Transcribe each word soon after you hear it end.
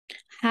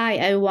Hi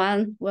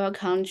everyone,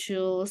 welcome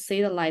to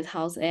CeADAR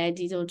Lighthouse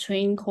AIDT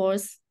Training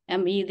course.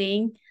 I'm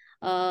Eileen,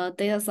 a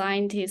data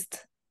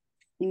scientist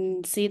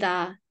in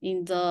CeADAR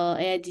in the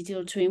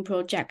AIDT Training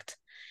project.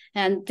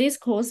 And this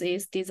course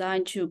is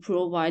designed to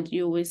provide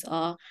you with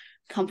a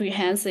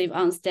comprehensive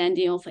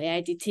understanding of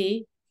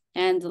AIDT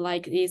and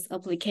like its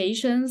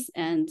applications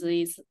and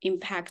its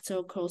impact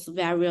across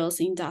various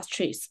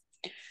industries.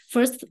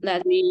 First,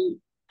 let me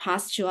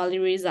pass to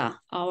Aliriza,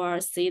 our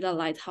CeADAR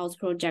Lighthouse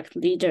project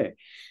leader,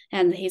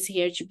 and he's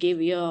here to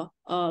give you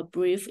a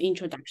brief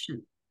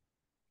introduction.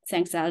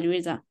 Thanks,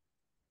 Aliriza.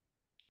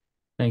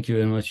 Thank you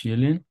very much,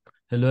 Yulin.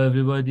 Hello,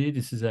 everybody.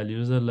 This is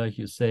Aliuza. Like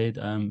you said,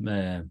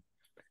 I'm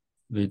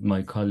with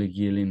my colleague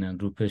Yulin and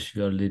Rupesh.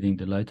 We are leading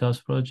the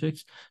Lighthouse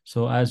projects.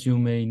 So as you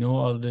may know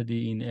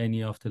already, in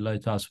any of the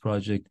Lighthouse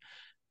project,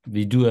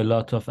 we do a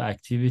lot of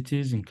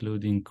activities,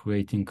 including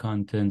creating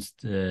contents,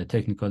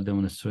 technical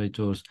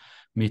demonstrators,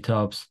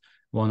 meetups,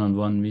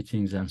 one-on-one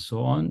meetings, and so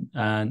on,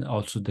 and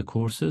also the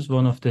courses.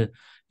 One of the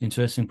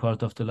interesting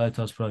part of the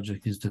Lighthouse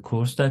project is the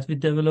course that we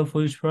develop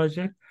for each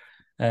project.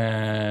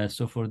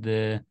 So for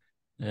the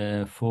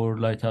for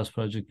Lighthouse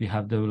project, we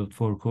have developed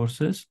 4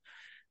 courses.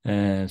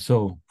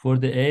 So for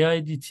the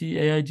AIDT,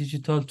 AI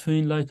Digital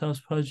Twin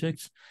Lighthouse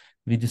projects,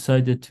 we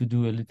decided to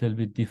do a little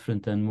bit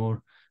different and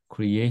more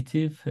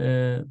creative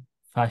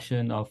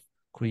fashion of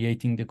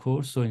creating the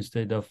course. So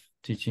instead of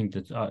teaching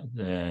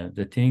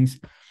the things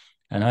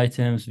and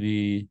items,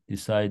 we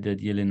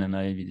decided, Yelena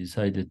and we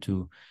decided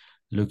to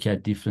look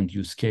at different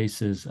use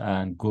cases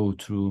and go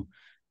through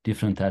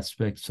different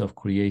aspects of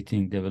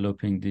creating,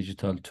 developing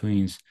digital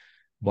twins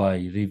by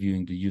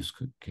reviewing the use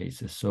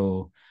cases.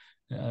 So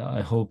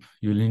I hope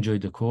you'll enjoy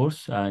the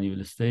course and you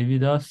will stay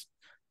with us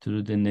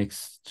through the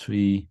next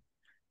 3,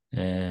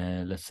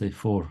 let's say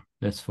 4.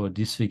 That's for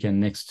this week and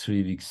next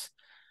 3 weeks.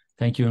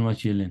 Thank you very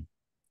much, Yelin.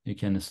 You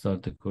can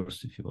start the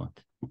course if you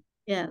want.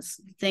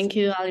 Yes, thank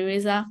you,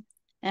 Aliriza.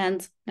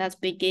 And let's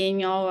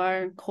begin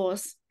our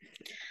course.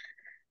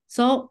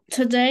 So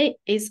today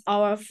is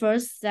our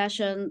first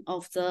session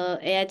of the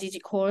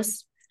AIDT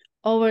course.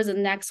 Over the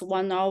next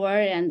 1 hour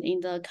and in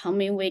the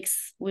coming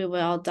weeks, we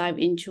will dive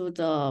into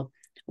the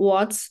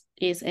what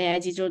is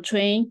AIDT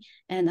training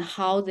and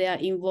how they are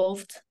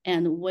involved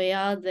and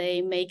where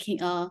they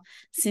making a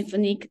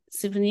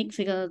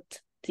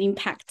significant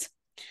impact.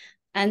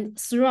 And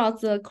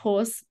throughout the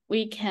course,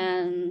 we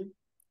can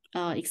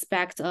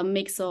expect a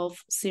mix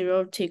of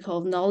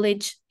theoretical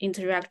knowledge,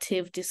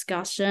 interactive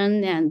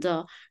discussion, and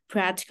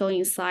practical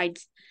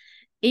insights.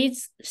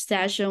 Each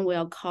session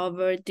will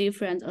cover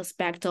different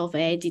aspects of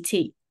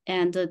AIDT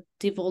and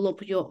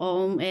develop your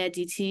own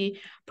AIDT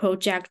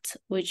project,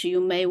 which you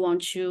may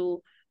want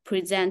to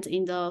present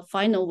in the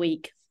final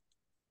week.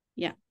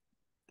 Yeah.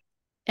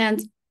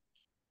 And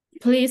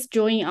please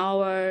join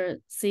our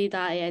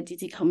CeADAR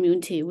AIDT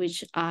community,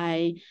 which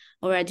I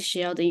already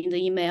shared in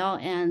the email,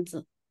 and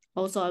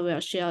also I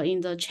will share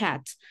in the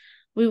chat.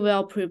 We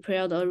will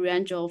prepare a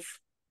range of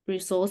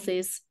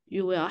resources.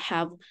 You will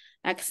have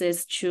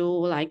access to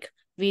like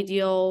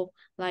video,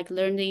 like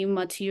learning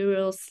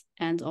materials,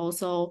 and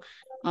also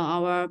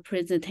our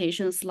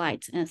presentation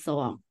slides and so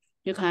on.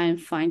 You can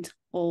find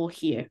all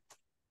here.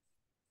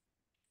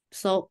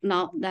 So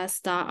now let's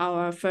start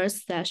our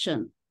first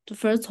session. The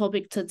first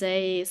topic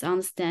today is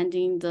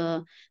understanding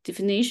the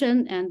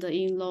definition and the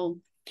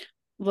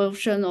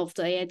evolution of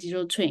the AI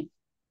digital twin.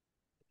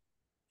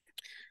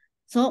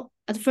 So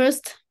at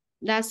first,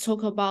 let's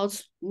talk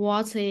about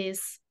what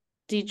is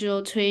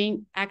digital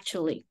twin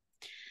actually.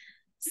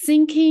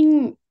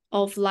 Thinking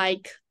of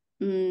like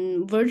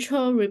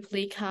virtual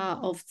replica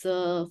of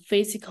the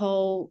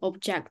physical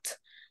object,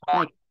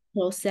 like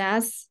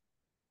process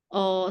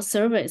or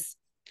service.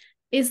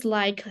 It's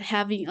like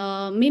having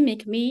a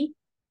mimic me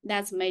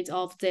that's made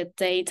of the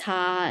data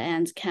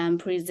and can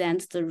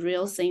present the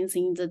real things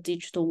in the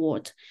digital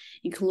world,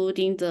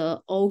 including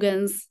the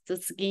organs, the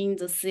skin,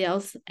 the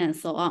cells, and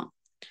so on.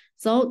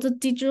 So the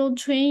digital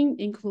twin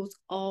includes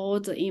all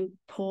the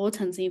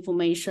important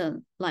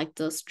information like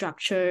the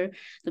structure,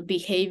 the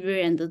behavior,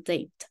 and the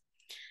date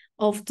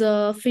of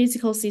the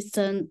physical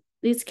system.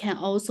 This can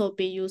also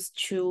be used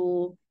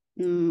to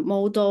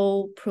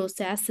model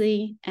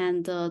processing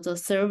and the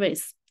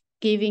service,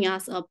 giving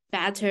us a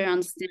better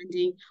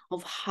understanding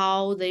of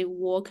how they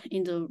work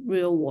in the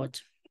real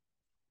world.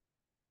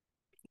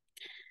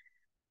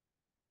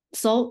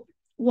 So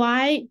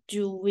why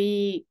do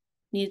we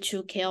need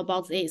to care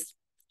about this?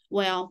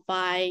 Well,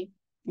 by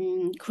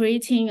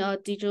creating a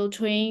digital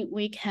twin,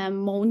 we can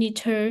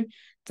monitor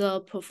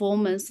the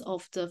performance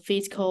of the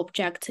physical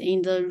object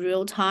in the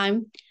real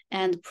time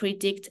and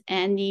predict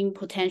any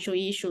potential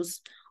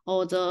issues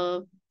or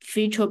the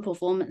future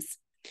performance.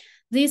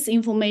 This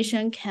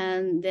information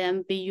can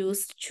then be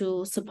used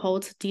to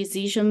support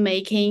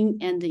decision-making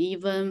and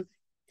even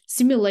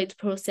simulate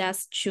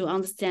process to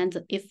understand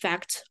the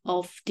effect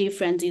of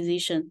different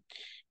decisions.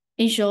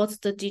 In short,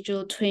 the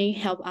digital twin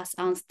helps us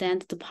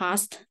understand the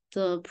past,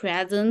 the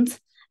present,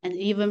 and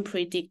even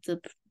predict the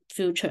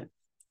future.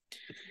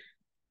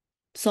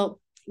 So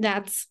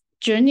let's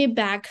journey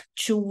back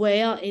to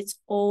where it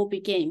all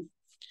began.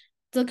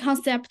 The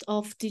concept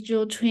of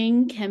digital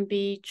twin can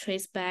be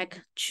traced back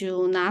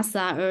to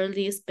NASA's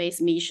early space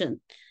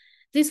mission.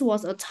 This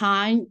was a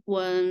time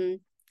when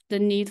the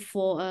need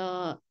for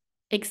an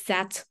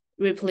exact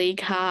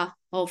replica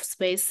of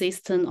space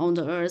system on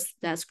the Earth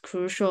that's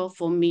crucial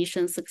for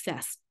mission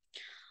success.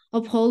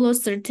 Apollo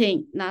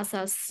 13,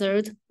 NASA's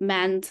third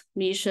manned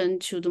mission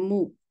to the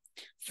moon,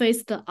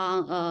 faced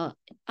an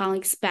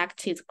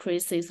unexpected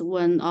crisis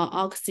when an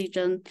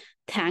oxygen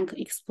tank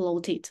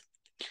exploded.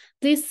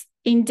 This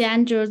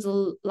endangered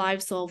the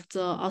lives of the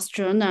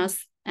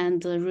astronauts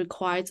and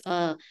required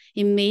an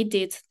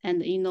immediate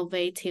and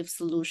innovative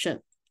solution.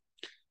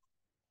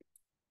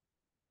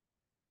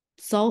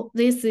 So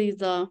this is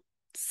the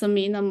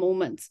seminal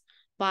moment.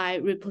 By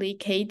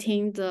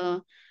replicating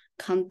the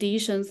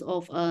conditions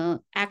of an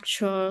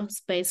actual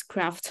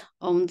spacecraft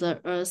on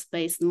the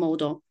Earth-based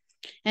model,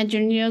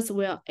 engineers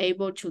were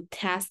able to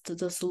test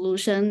the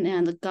solution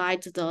and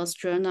guide the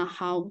astronaut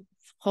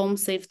home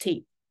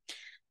safely.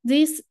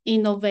 This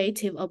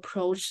innovative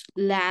approach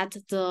laid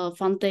the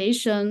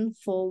foundation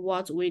for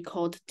what we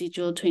call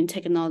digital twin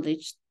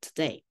technology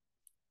today.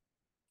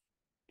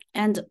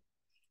 And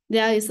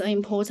there is an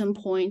important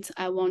point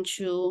I want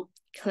to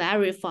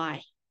clarify,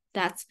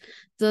 that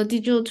the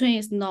digital twin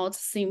is not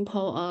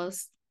simple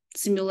as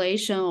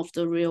simulation of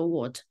the real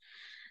world.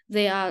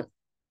 They are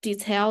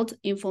detailed,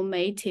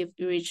 informative,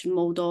 rich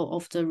model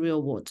of the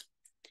real world.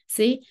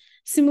 See,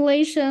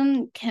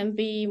 simulation can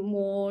be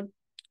more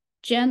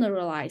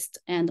generalized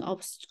and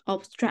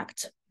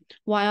abstract,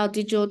 while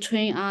digital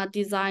twins are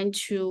designed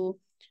to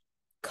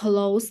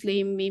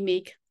closely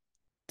mimic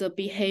the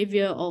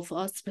behavior of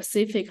a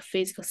specific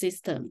physical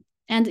system.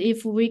 And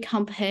if we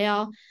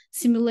compare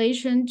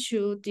simulation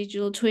to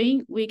digital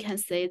twin, we can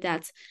say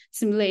that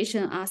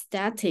simulation are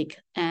static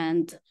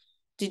and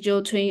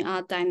digital twin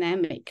are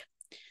dynamic.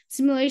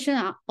 Simulation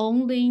are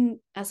only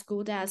as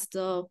good as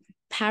the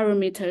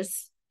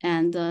parameters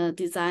and the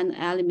design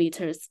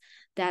elements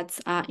that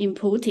are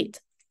inputted.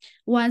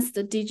 Once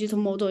the digital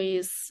model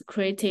is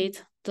created,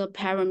 the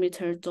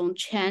parameters don't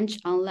change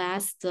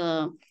unless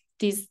the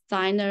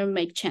designer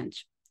make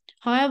change.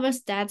 However,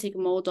 static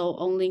model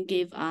only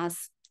give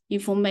us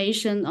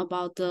information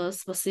about the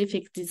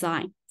specific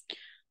design.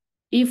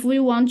 If we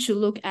want to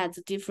look at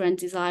the different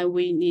design,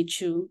 we need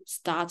to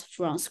start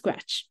from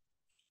scratch.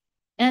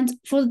 And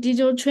for the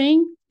digital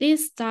twin,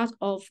 this starts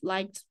off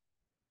like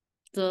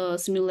the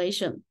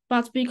simulation,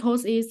 but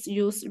because it's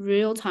use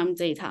real-time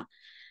data,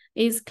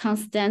 it's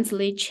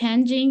constantly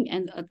changing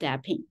and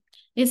adapting.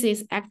 It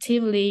is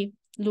actively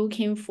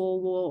looking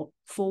for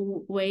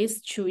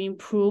ways to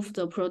improve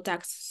the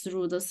products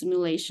through the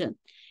simulation.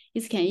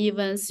 It can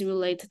even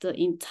simulate the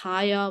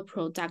entire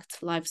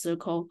product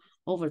lifecycle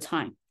over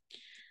time,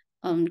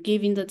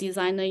 giving the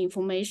designer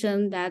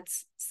information that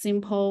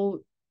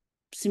simple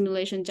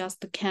simulation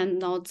just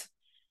cannot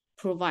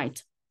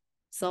provide.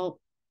 So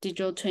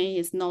digital twin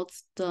is not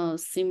the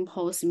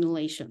simple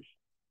simulation.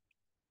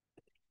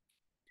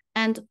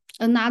 And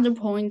another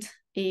point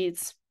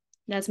is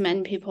that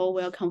many people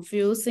were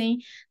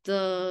confusing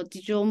the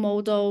digital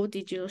model,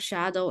 digital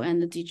shadow,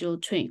 and the digital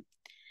twin.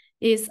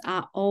 These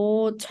are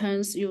all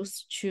terms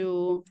used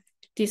to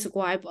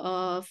describe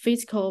a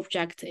physical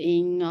object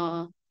in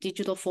a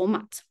digital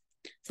format.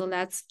 So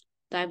let's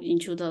dive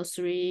into the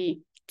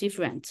three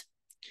different.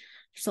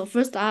 So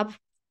first up,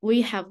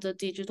 we have the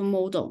digital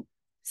model.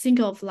 Think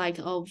of like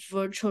a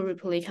virtual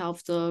replica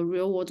of the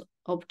real world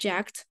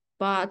object,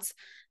 but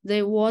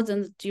they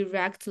wasn't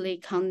directly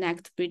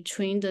connect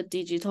between the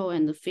digital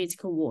and the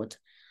physical world.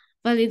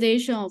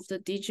 Validation of the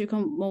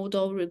digital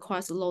model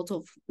requires a lot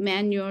of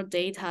manual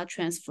data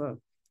transfer.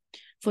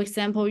 For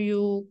example,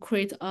 you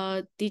create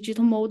a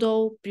digital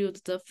model, build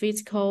the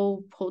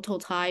physical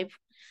prototype,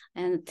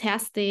 and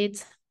test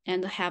it,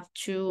 and have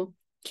to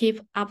keep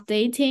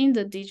updating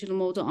the digital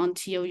model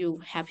until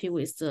you're happy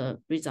with the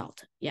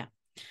result. Yeah.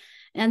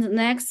 And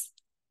next,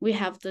 we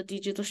have the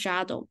digital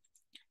shadow.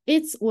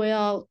 It's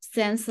where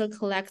sensor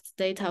collects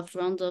data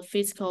from the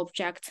physical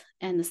object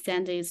and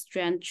send it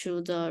straight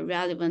to the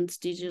relevant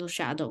digital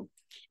shadow.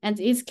 And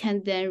it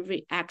can then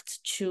react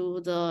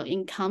to the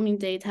incoming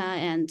data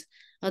and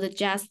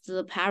adjust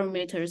the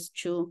parameters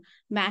to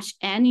match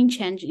any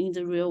change in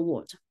the real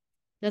world.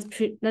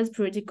 That's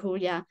pretty cool,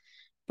 yeah.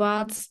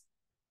 But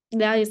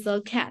there is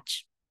a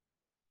catch.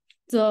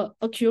 The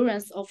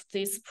accuracy of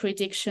this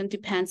prediction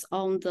depends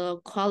on the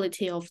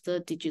quality of the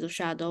digital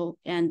shadow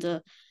and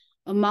the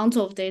amount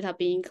of data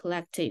being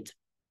collected.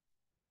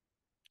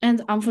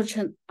 And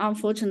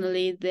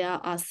unfortunately, there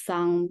are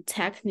some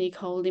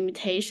technical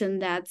limitations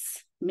that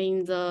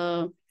mean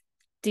the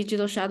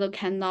digital shadow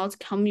cannot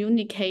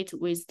communicate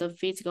with the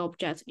physical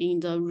object in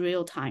the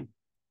real time.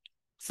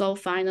 So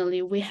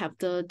finally, we have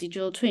the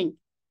digital twin.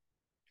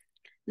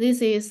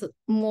 This is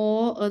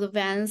more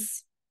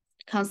advanced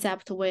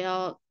concept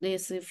where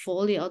this is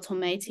fully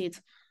automated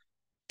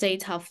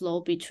data flow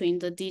between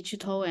the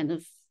digital and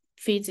the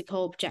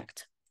physical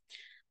object.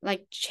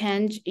 like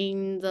change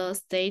in the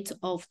state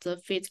of the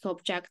physical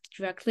object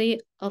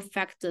directly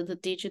affect the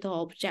digital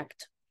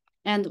object,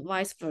 and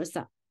vice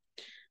versa.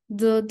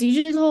 The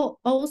digital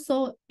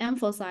also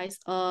emphasize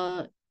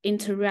a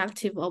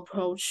interactive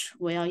approach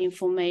where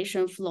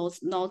information flows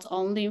not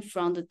only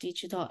from the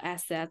digital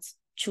assets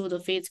to the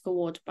physical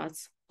world, but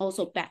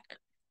also back.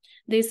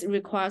 This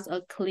requires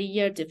a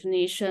clear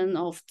definition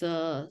of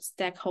the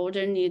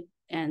stakeholder need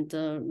and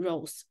the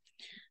roles,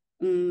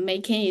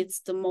 making it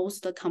the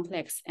most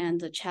complex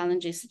and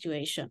challenging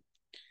situation.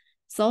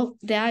 So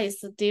there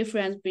is a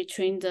difference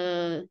between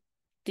the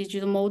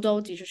digital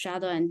model, digital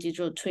shadow, and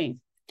digital twin.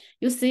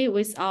 You see,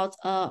 without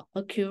an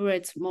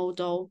accurate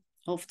model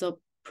of the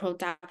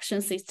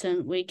production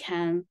system, we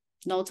can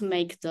not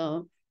make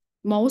the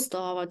most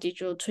of our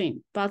digital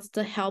twin, but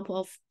the help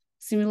of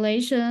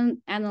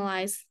simulation,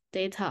 analyze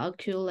data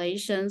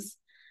accumulations,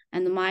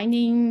 and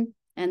mining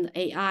and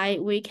AI,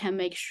 we can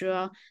make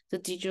sure the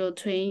digital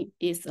twin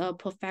is a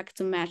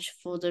perfect match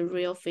for the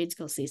real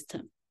physical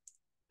system.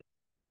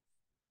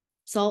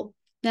 So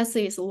this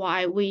is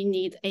why we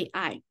need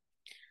AI.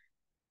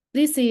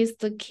 This is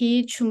the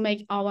key to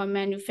make our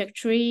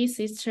manufacturing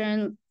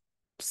system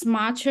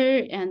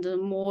smarter and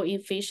more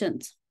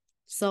efficient.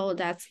 So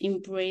let's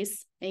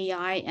embrace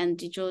AI and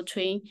digital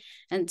twin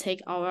and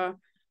take our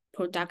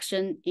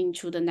production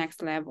into the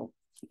next level.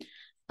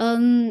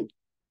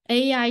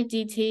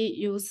 AIDT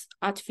use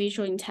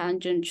artificial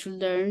intelligence to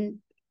learn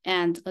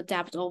and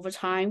adapt over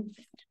time,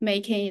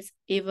 making it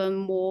even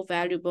more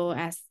valuable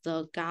as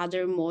they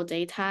gather more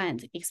data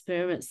and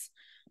experience.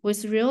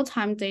 With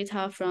real-time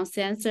data from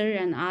sensor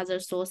and other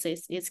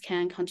sources, it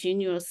can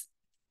continuously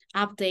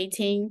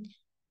updating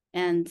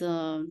and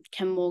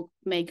can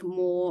make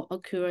more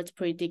accurate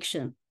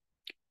prediction.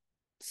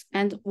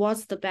 And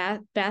what's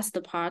the best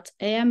part?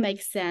 AI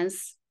makes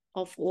sense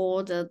of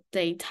all the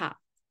data.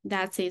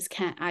 That is,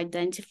 can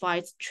identify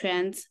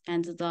trends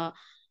and the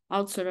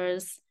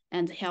outliers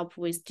and help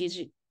with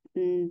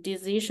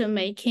decision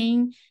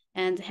making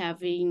and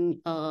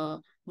having a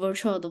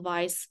virtual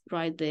device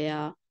right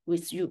there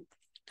with you,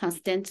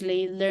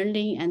 constantly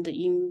learning and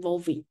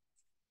evolving.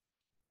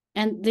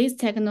 And this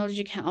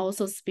technology can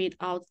also speed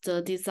out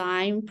the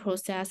design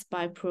process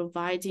by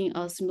providing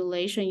a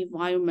simulation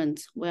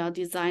environment where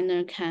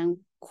designer can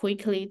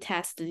quickly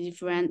test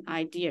different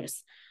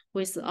ideas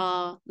with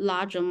a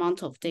large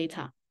amount of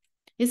data.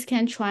 This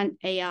can train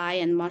AI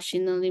and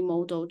machine learning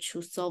model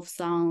to solve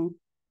some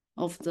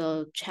of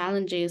the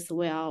challenges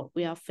we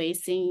are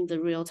facing in the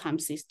real-time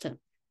system.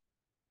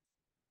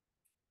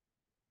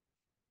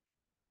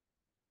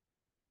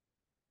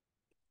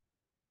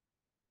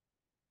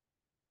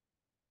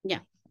 Yeah.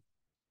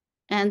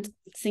 And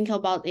think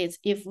about it,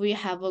 if we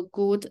have a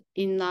good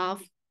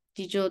enough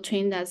digital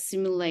twin that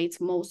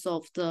simulates most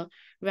of the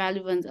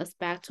relevant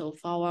aspects of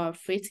our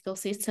physical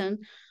system,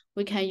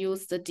 we can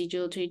use the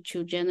digital twin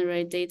to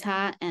generate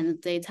data,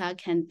 and data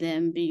can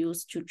then be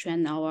used to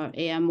train our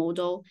AI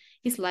model.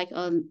 It's like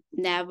a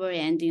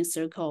never-ending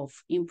circle of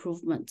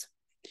improvement.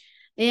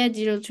 AI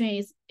digital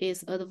twin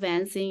is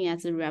advancing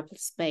at a rapid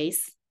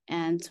pace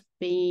and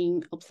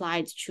being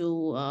applied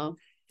to a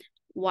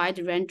wide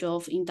range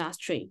of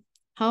industry.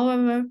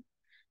 However,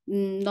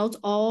 not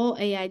all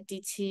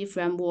AIDT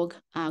framework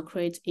are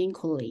created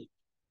equally.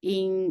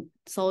 In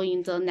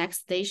the next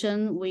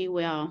station, we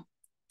will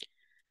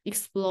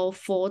explore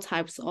 4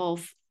 types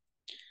of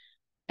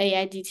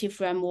AIDT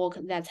framework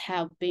that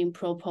have been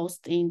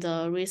proposed in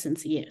the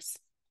recent years.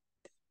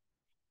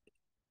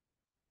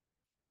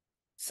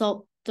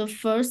 So the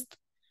first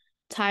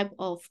type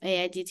of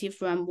AIDT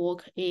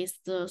framework is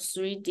the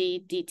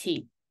 3D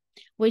DT,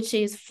 which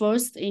is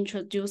first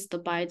introduced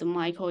by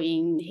Michael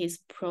in his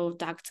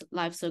product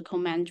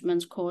lifecycle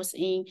management course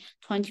in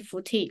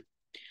 2014.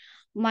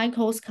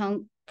 Michael's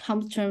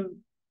computer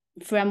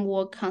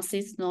framework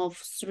consists of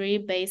 3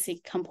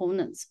 basic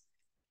components: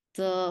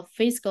 the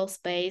physical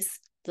space,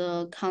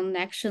 the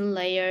connection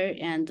layer,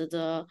 and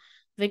the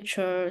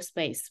vector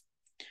space.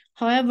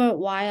 However,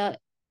 while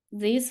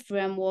this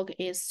framework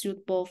is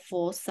suitable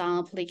for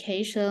some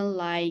application,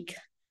 like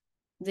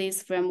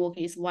this framework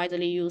is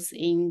widely used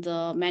in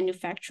the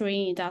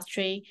manufacturing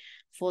industry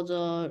for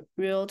the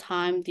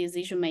real-time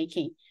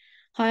decision-making.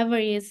 However,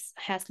 it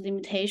has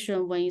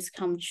limitation when it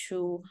comes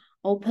to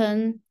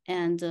open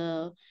and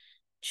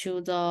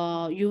to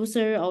the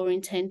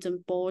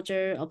user-oriented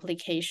border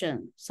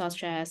application,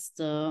 such as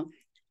the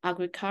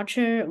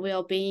agriculture,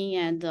 well-being,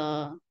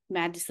 and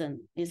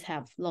medicine. It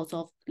have lots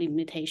of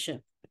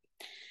limitation.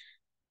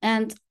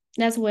 And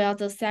that's where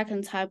the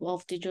second type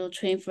of digital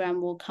twin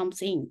framework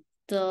comes in,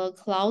 the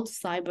cloud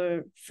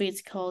cyber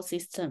physical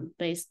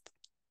system-based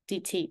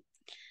DT.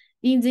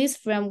 In this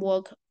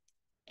framework,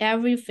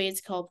 every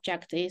physical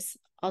object is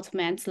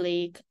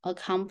automatically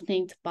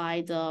accompanied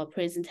by the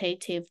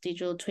representative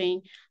digital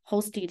twin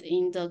hosted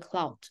in the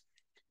cloud.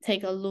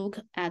 Take a look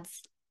at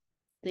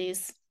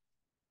this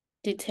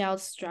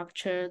detailed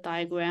structure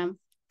diagram.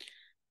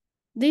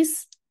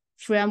 This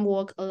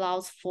framework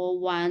allows for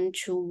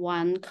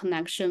one-to-one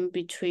connection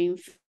between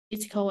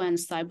physical and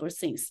cyber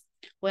things.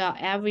 where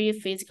every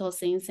physical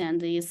thing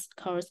and its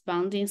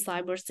corresponding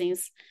cyber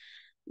things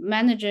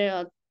manage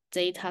a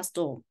data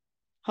store.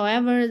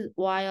 However,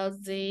 while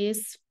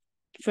this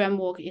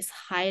framework is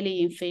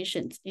highly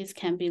efficient, it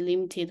can be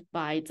limited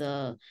by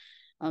the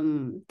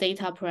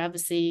data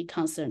privacy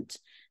concerns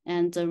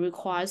and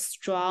requires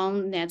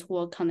strong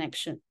network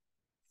connection.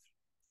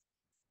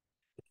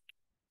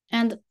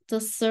 And the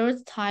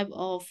third type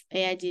of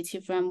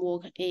AIDT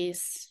framework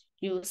is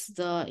use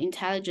the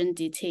intelligent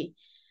DT.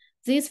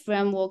 This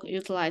framework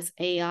utilizes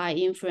AI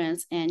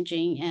inference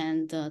engine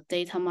and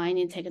data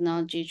mining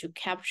technology to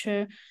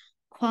capture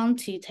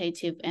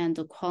quantitative and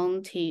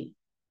quantitative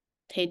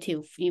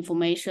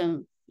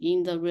information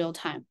in the real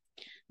time,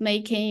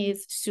 making it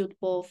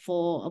suitable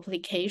for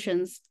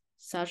applications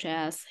such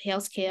as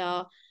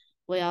healthcare,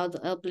 where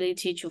the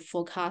ability to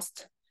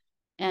forecast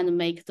and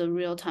make the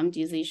real-time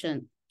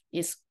decision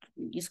is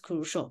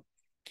crucial.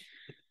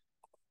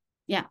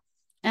 Yeah,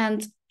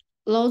 and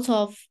lots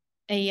of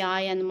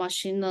AI and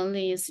machine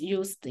learning is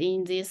used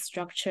in this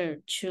structure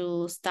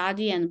to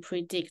study and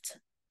predict.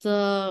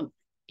 The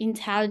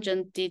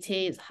intelligent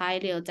DT is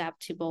highly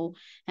adaptable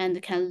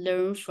and can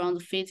learn from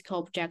the physical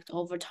object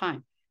over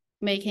time,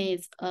 making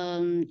it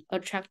an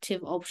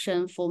attractive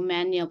option for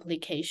many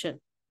applications.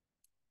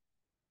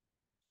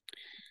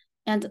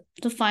 And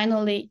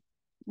finally,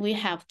 we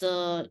have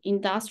the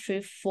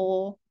Industry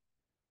 4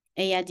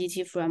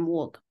 AIDT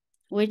framework,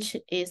 which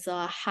is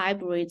a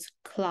hybrid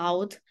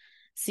cloud,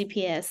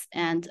 CPS,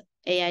 and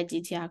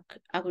AIDT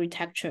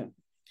architecture.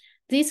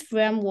 This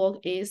framework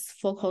is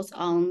focused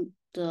on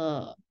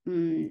the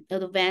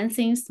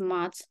advancing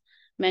smart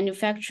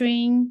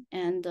manufacturing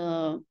and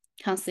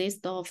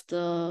consists of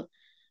the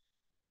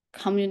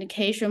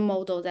communication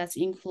model that's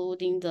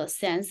including the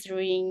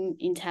sensory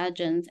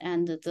intelligence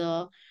and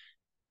the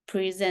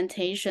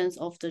presentations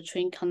of the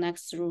train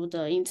connects through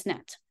the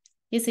internet.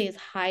 This is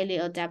highly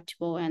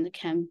adaptable and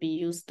can be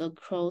used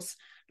across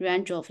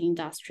range of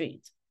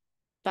industries,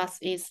 but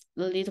it's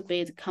a little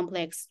bit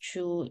complex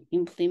to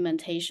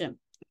implementation.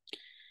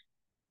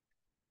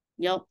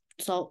 Yep,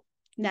 so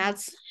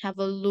let's have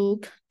a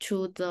look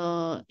to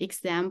the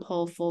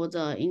example for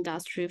the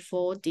Industry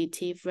 4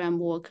 DT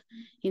framework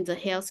in the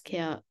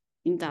healthcare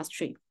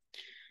industry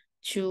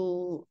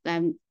to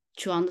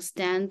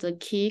understand the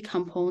key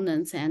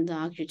components and the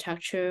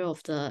architecture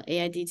of the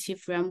AIDT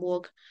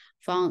framework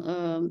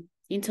from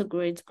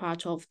integrated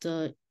part of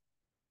the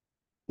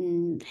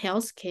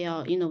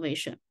healthcare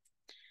innovation.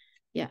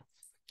 Yeah,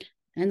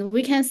 and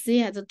we can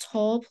see at the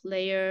top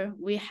layer,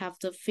 we have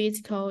the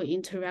physical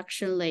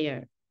interaction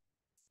layer.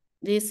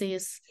 This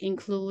is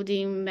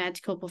including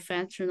medical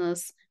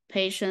professionals,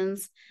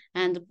 patients,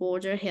 and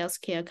broader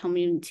healthcare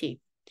community.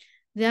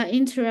 Their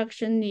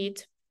interaction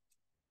need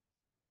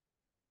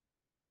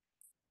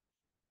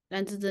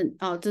and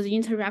the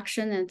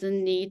interaction and the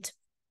need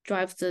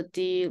drives the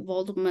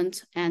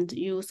development and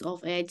use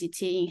of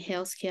AIDT in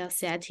healthcare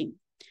setting.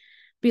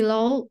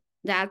 Below,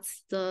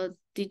 that's the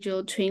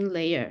digital twin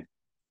layer,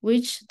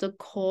 which the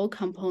core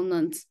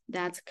components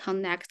that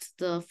connect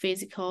the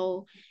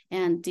physical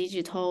and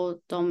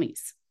digital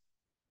domains.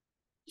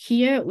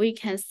 Here we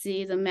can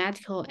see the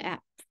medical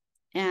app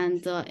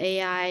and the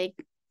AI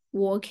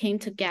working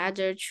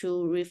together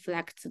to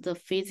reflect the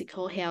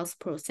physical health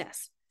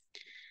process.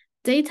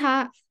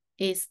 Data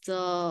is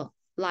the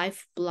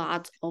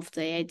lifeblood of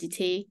the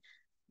AIDT.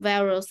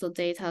 Various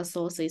data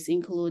sources,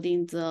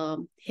 including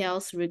the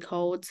health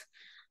records,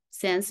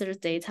 sensor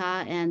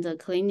data, and the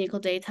clinical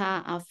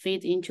data, are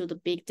fed into the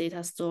big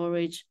data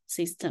storage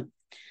system.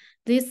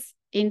 This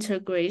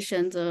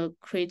integration is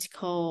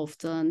critical of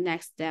the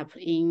next step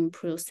in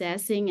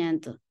processing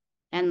and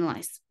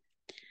analyze.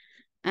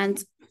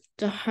 And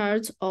the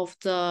heart of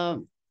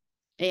the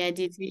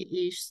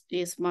AIDT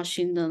is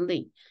machine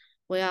learning.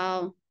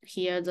 Well,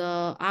 here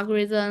the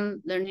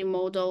algorithm, learning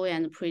model,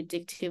 and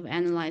predictive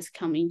analysis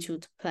come into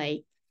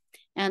play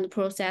and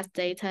process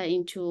data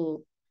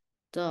into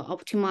the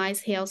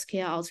optimized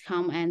healthcare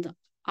outcome and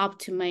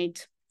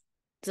optimize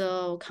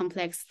the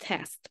complex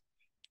test.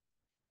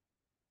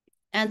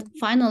 And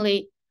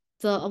finally,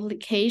 the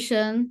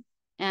application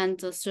and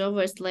the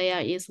service layer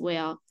is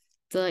where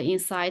the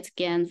insights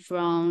gained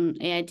from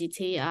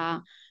AIDT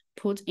are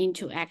put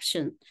into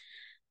action.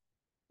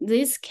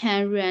 This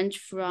can range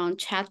from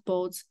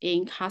chatbots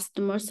in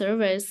customer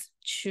service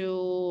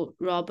to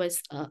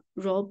robots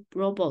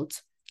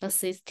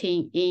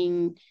assisting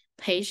in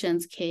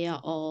patients' care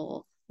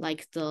or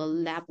like the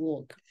lab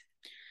work.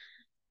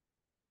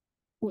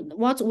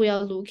 What we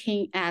are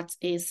looking at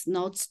is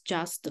not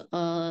just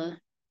a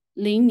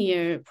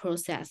linear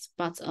process,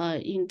 but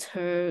an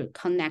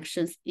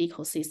interconnections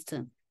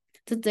ecosystem.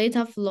 The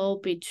data flow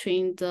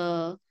between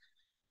the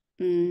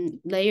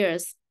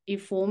layers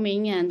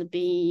informing and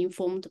being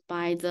informed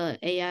by the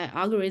AI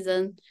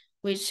algorithm,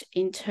 which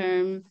in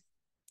turn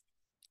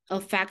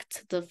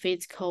affect the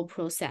physical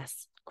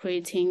process,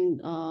 creating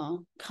a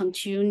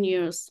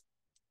continuous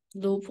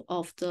loop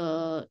of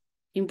the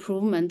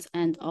improvement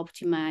and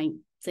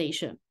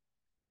optimization.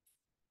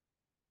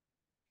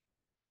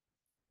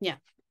 Yeah.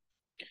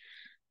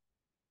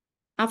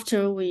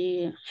 after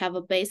we have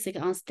a basic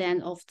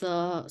understanding of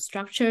the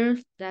structure,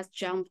 let's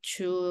jump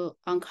to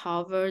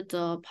uncover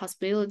the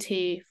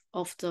possibility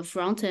of the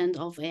front end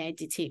of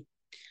AIDT.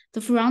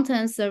 The front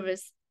end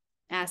serves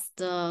as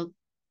the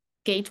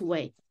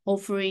gateway,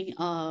 offering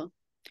a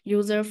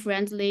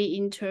user-friendly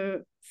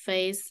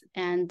interface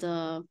and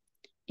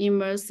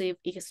immersive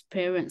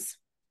experience.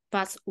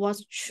 But what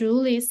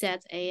truly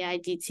sets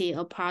AIDT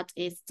apart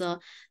is the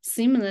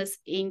seamless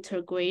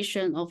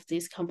integration of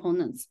these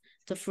components,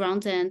 the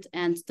front end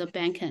and the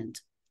back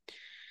end,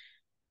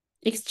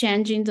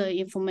 exchanging the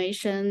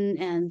information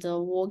and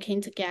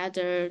working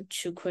together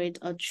to create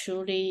a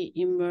truly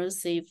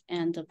immersive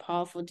and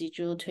powerful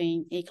digital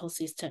twin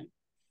ecosystem.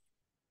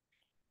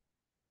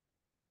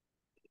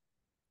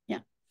 Yeah.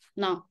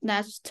 Now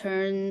let's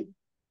turn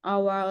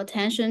our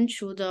attention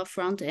to the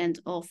front end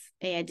of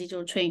AI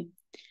digital twin.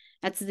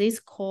 At this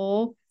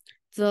core,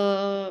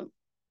 the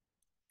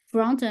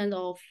front end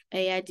of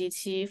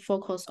AIDT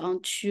focus on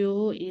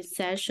two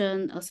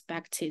essential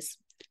aspects: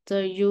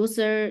 the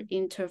user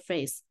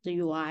interface, the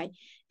UI,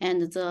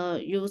 and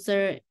the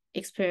user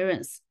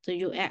experience,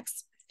 the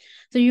UX.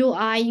 The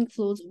UI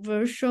includes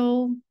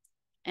virtual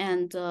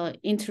and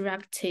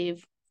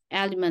interactive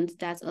elements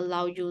that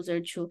allow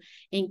users to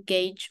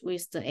engage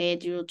with the AI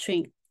digital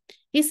twin.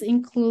 It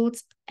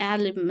includes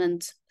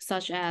elements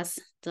such as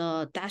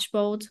the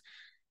dashboard,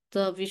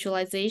 the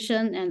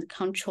visualization, and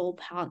control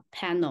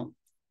panel.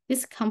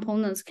 These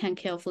components can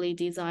carefully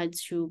designed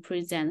to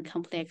present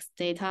complex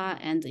data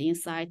and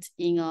insights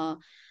in an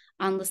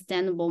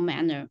understandable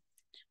manner,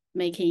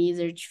 making it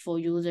easier for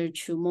users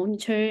to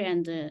monitor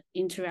and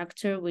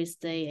interact with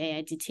the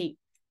AIDT.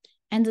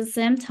 At the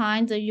same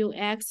time, the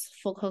UX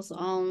focus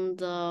on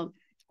the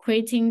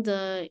creating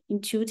the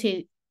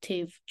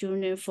intuitive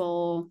journey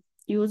for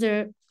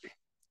user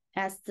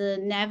as they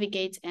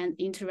navigate and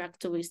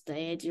interact with the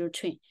AI digital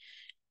twin.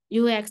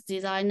 UX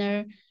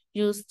designer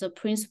use the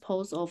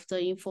principles of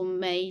the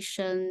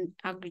information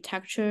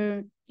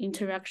architecture,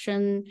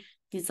 interaction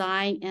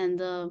design, and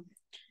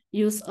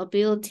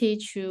usability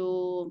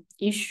to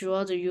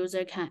ensure the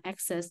user can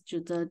access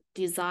to the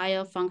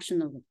desired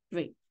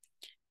functionality,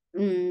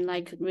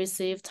 like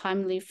receive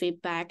timely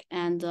feedback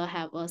and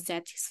have a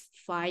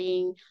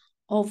satisfying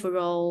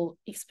overall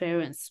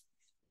experience.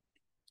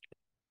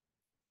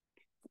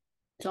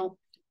 So,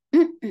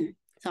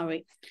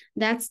 sorry,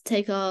 let's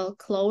take a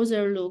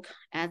closer look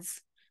at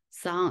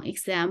some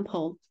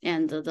example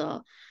and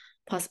the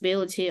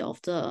possibility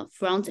of the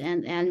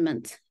front-end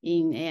element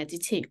in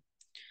AIDT.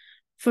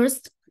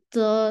 First,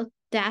 the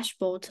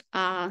dashboard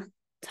are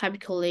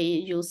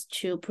typically used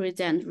to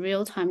present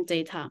real-time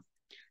data,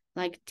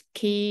 like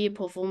key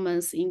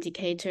performance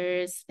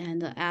indicators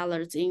and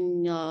alerts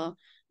in a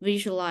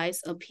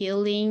visualized,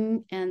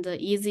 appealing, and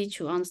easy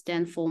to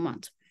understand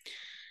format.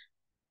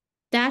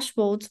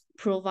 Dashboards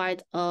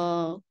provide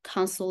a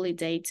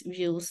consolidated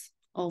views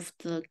of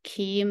the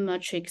key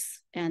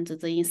metrics and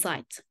the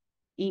insight,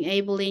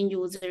 enabling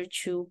users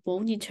to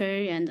monitor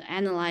and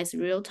analyze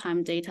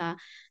real-time data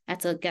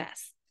at a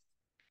glance.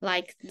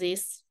 Like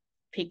this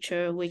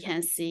picture, we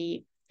can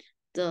see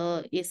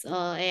it's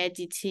a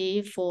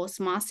AIDT for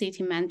smart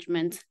city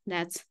management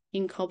that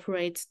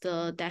incorporates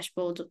the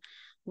dashboard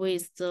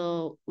with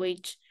the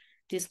which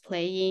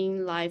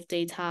displaying live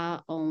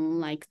data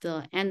on like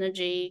the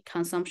energy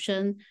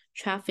consumption,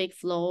 traffic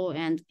flow,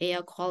 and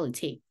air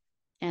quality,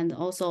 and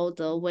also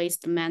the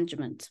waste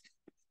management.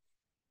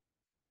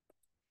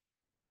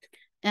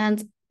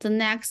 And the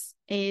next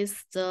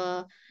is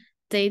the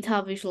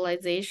data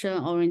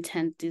visualization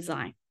oriented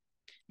design.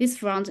 This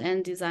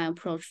front-end design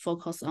approach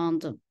focuses on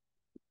the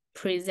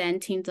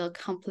presenting the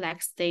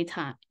complex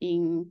data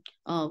in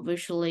a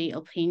visually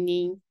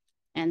appealing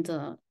and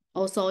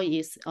also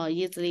is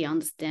easily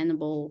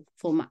understandable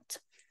format.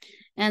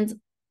 And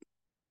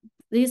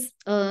this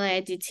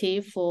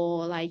AIDT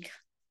for like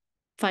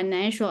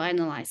financial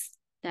analysis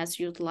that's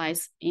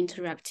utilize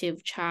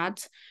interactive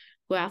charts,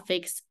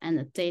 graphics,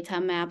 and data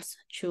maps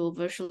to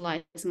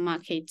visualize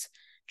market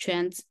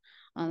trends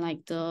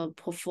like the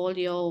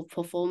portfolio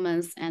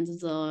performance and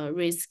the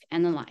risk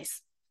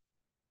analysis.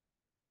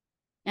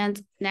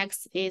 And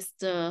next is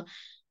the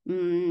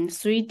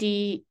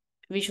 3D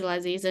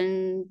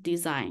visualization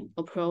design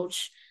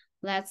approach.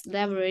 Let's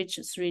leverage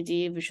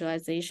 3D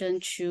visualization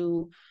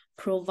to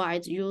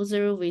provide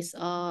user with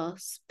a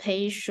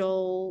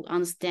spatial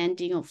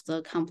understanding of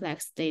the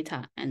complex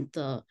data and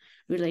the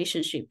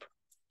relationship.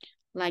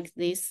 Like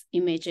these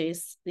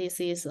images, this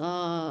is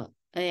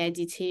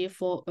AIDT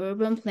for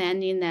urban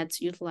planning that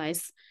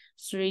utilize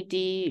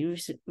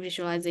 3D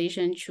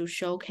visualization to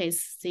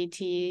showcase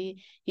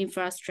city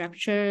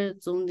infrastructure,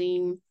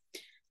 zoning,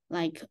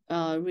 like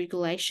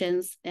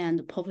regulations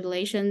and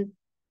population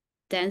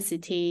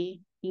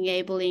density,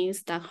 enabling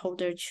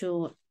stakeholders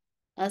to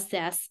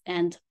assess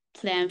and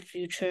plan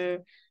future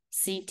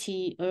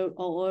city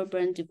or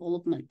urban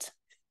development.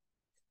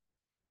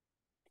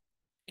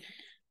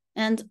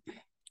 And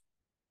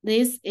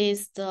this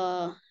is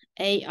the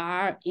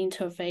AR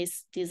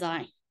interface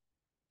design.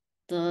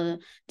 the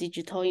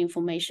digital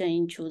information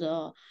into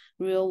the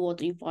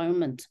real-world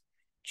environment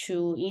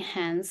to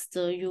enhance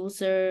the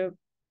user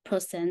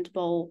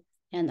perceptible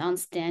and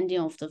understanding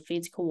of the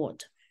physical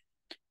world.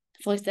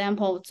 For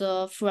example,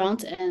 the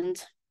front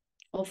end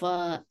of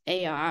a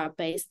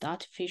AR-based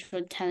artificial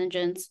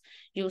intelligence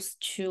used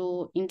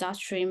to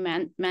industry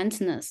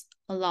maintenance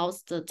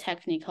allows the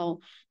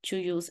technical to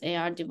use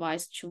AR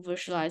device to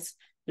visualize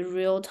the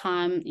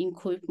real-time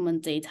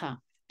equipment data,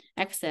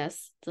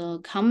 access the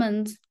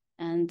command,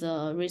 and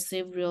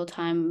receive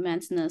real-time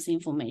maintenance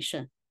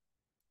information.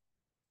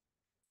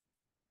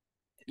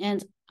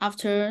 And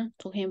after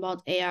talking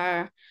about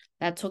AR,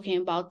 let's talking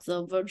about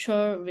the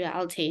virtual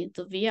reality,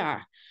 the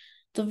VR.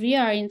 The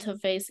VR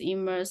interface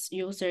immerses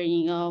users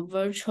in a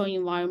virtual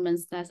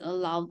environment that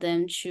allow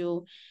them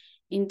to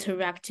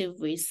interact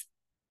with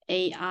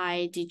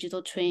AI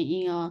digital twin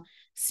in a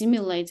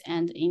simulate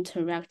and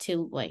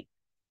interactive way.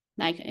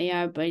 Like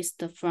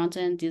AR-based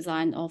front-end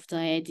design of the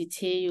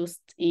AIDT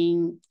used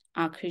in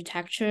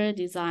architecture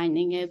design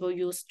enable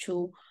users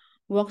to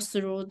walk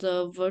through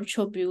the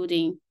virtual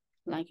building,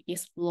 like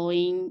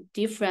exploring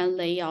different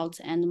layouts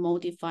and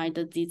modify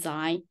the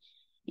design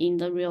in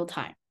the real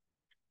time.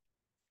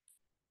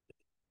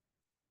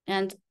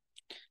 And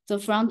the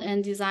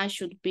front-end design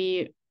should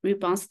be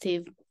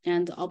responsive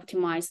and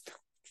optimized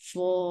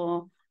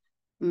for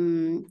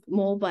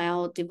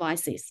mobile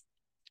devices,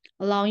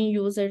 allowing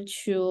users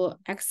to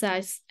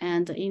access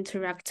and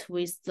interact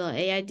with the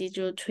AI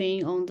digital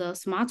twin on the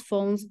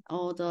smartphones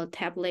or the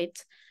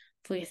tablet.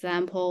 For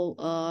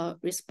example,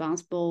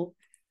 responsible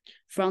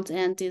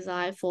front-end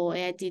design for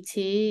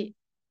AIDT,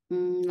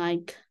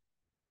 like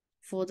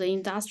for the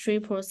industry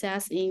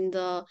process in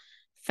the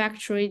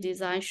factory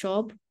design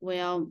shop,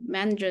 where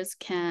managers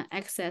can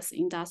access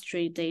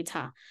industry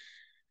data,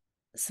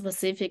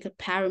 specific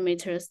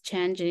parameters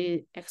change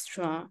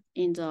extra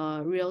in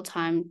the real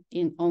time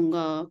on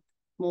a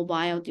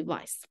mobile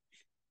device.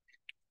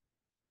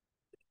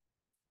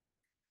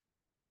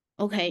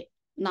 Okay,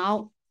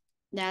 now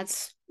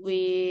that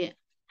we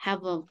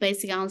have a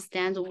basic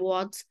understanding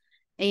what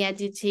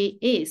AIDT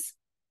is.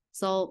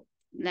 So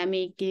let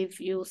me give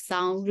you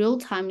some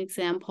real-time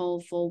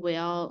example for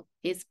where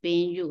it's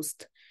being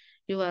used.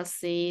 You will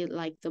see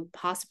like the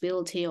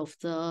possibility of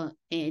the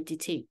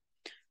AIDT.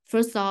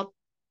 First off,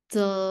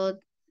 the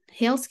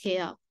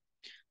healthcare.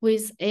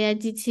 With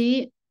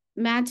AIDT,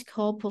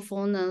 medical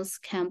performance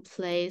can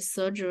place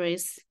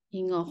surgeries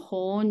in a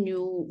whole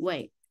new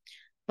way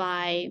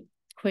by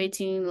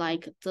creating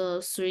like the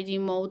 3D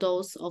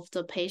models of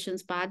the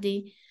patient's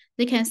body.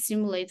 They can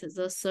simulate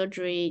the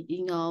surgery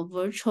in a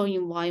virtual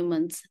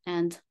environment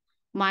and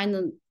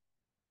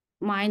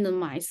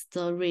minimize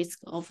the risk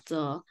of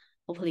the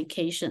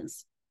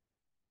complications.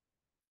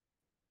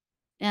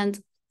 And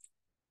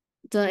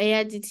the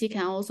AIDT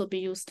can also be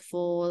used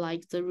for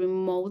like the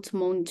remote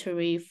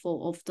monitoring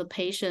of the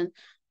patient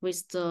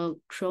with the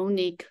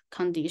chronic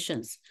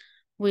conditions,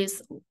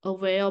 with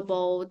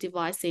available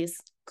devices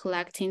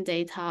collecting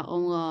data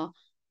on a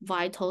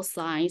vital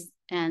signs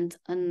and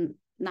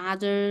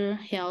another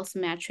health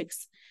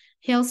metrics.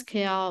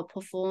 Healthcare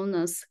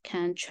performance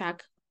can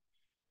track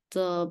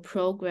the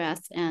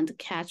progress and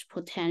catch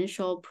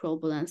potential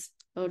problems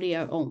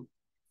earlier on.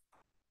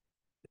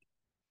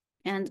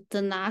 And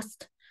the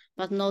last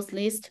but not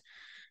least,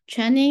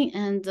 training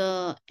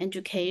and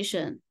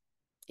education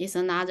is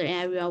another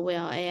area where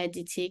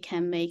AIDT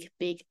can make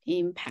big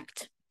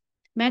impact.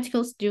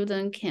 Medical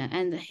students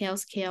and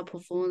healthcare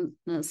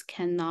performers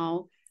can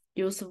now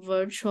use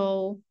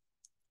virtual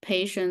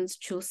patients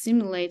to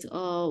simulate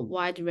a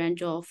wide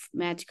range of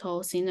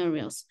medical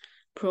scenarios,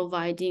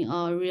 providing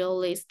a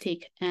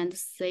realistic and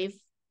safe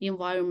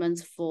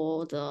environment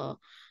for the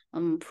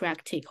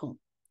practical.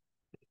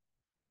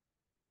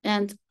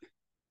 And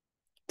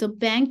the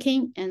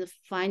banking and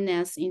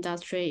finance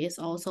industry is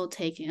also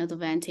taking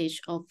advantage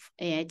of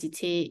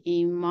AIDT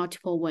in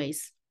multiple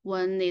ways.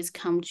 When it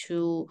comes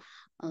to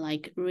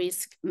like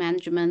risk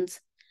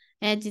management,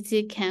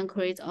 AIDT can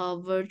create a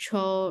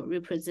virtual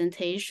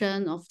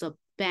representation of the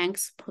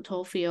bank's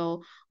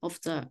portfolio of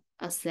the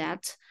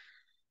asset,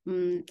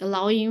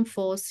 allowing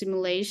for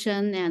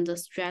simulation and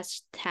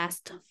stress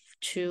test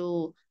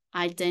to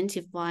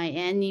identify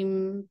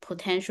any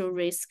potential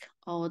risk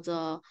or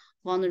the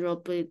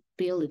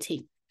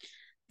vulnerability.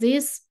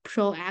 This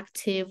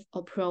proactive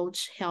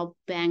approach helps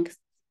banks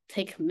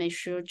take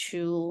measures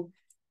to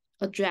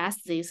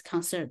address these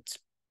concerns.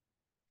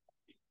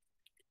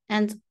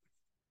 And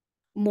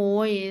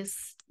more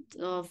is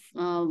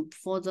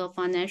for the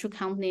financial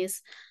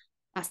companies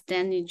are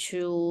standing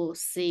to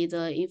see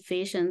the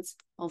efficiency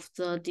of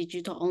the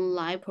digital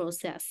online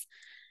process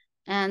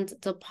and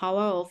the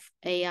power of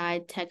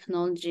AI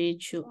technology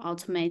to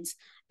automate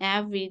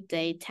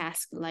everyday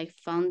tasks like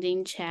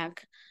funding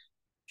check,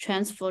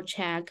 transfer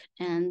check,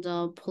 and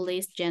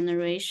police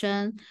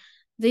generation.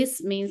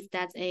 This means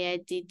that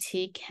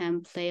AIDT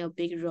can play a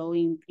big role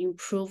in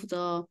improve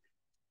the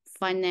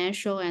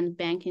financial and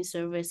banking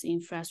service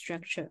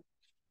infrastructure.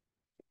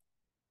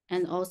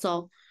 And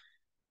also,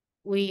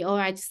 we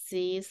already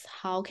see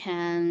how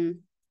can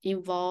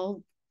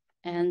involve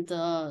and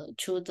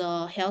to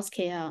the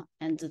healthcare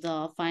and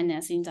the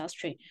finance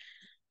industry,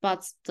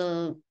 but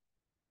the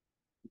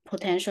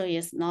potential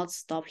is not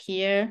stop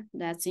here.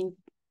 Let's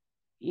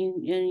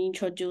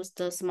introduce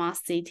the smart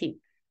city.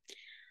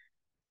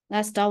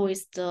 Let's start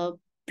with the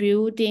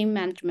building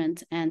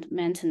management and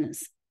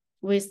maintenance.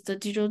 With the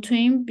digital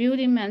twin,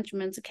 building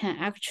management can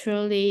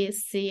actually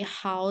see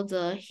how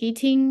the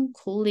heating,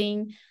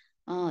 cooling,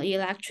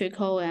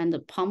 electrical, and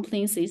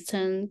pumping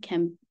system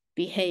can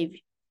behave.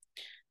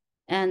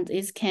 And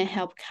it can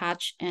help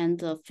catch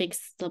and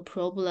fix the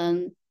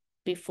problem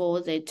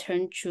before they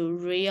turn to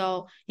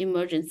real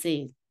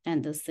emergency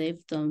and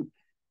save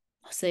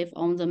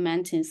on the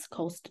maintenance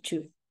cost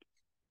too.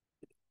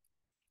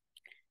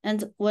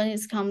 And when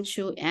it comes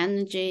to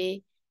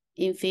energy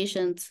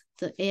efficient,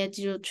 the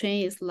AIDT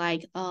twin is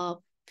like a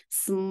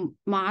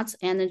smart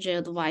energy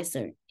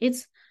advisor. It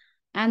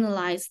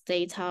analyzes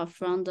data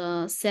from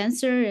the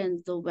sensor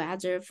and the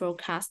weather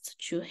forecast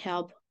to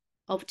help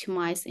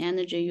optimize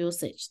energy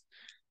usage.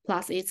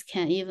 Plus, it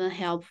can even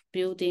help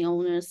building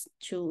owners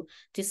to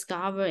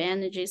discover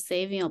energy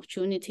saving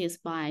opportunities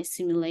by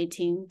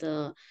simulating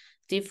the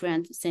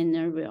different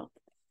scenarios.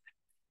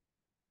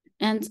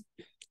 And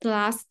the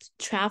last,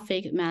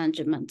 traffic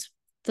management.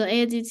 The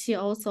AIDT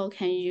also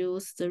can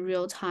use the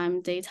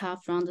real-time data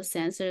from the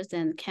sensors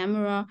and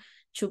camera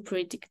to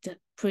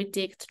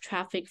predict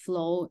traffic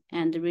flow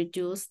and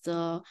reduce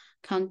the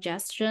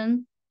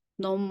congestion.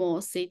 No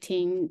more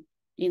sitting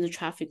in the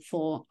traffic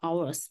for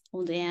hours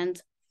on the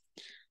end.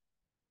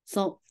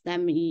 So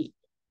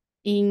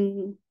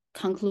in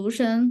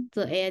conclusion,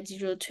 the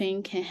AIDT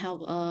twin can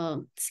have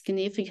a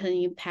significant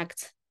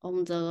impact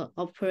on the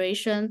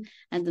operation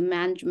and the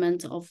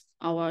management of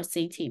our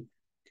city.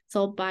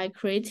 So by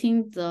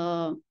creating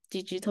the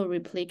digital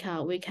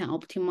replica, we can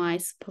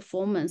optimize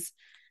performance,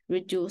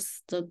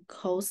 reduce the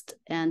cost,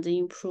 and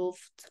improve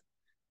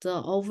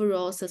the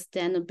overall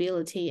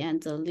sustainability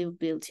and the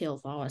livability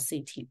of our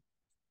city.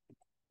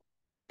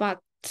 But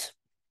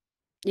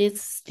it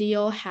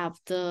still have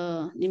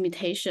the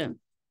limitation.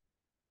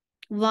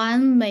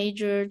 One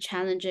major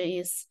challenge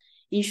is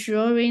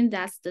ensuring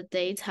that the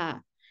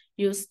data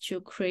used to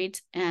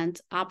create and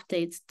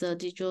update the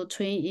digital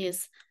twin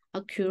is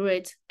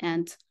accurate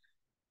and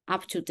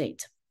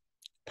up-to-date,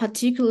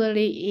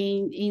 particularly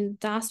in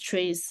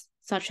industries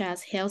such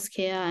as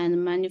healthcare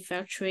and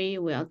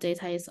manufacturing, where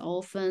data is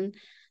often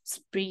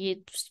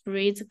spread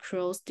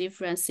across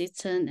different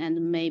systems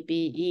and may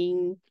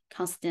be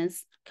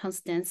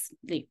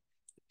constantly.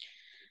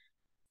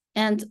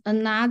 And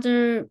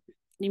another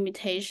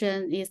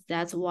limitation is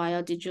that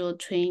while digital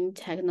twin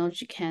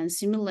technology can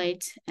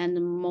simulate and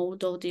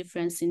model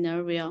different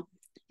scenarios,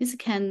 it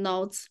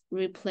cannot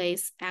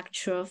replace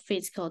actual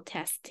physical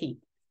testing.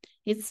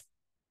 It's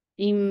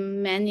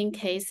in many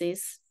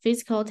cases,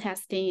 physical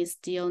testing is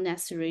still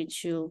necessary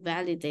to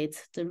validate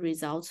the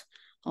result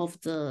of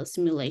the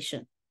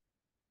simulation.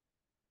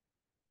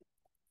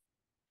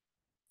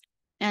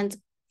 And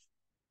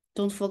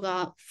don't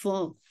forget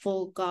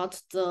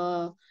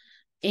the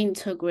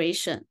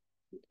integration.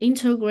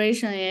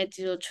 Integration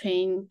AIDT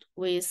twin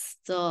with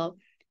the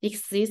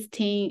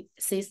existing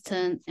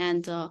system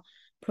and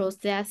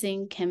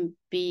processing can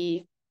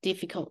be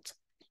difficult,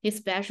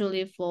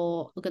 especially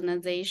for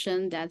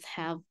organizations that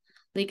have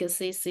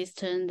legacy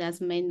systems that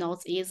may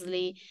not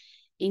easily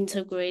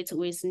integrate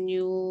with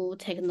new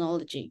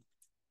technology.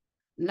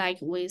 Like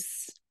with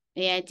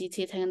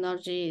AIDT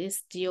technology is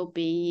still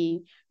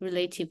being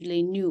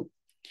relatively new.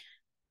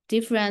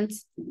 Different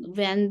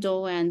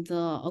vendor and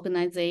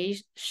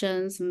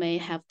organizations may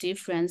have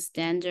different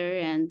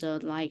standards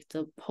and like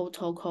the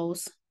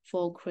protocols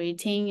for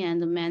creating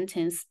and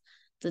maintenance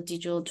the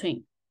digital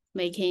twin,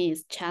 making it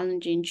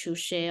challenging to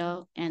share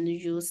and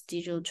use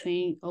digital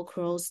twin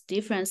across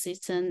different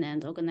systems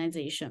and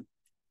organizations.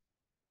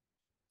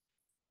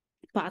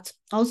 But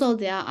also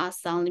there are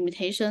some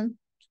limitations.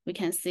 We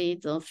can see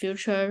the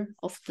future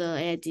of the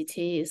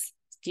AIDT is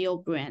still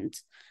bright.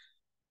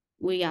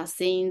 We are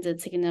seeing the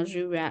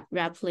technology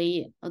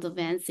rapidly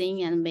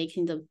advancing and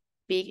making the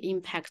big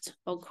impact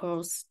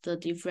across the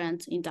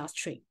different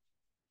industry.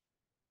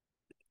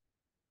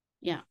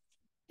 Yeah,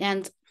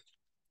 and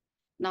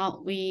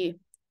now we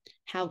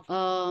have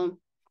a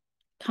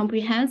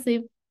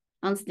comprehensive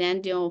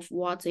understanding of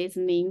what it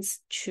means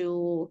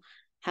to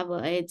have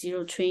an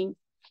AIDT twin.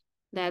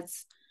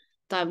 Let's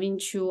dive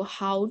into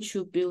how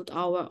to build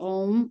our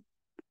own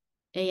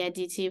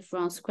AIDT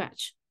from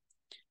scratch.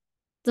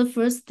 The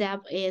first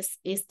step is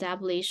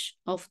establish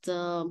of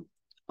the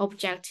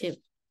objective,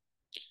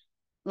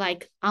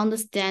 like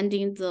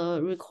understanding the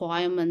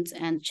requirements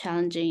and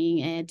challenging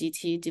in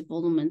AIDT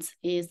development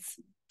is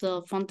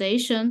the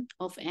foundation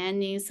of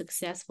any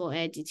successful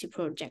AIDT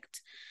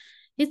project.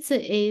 It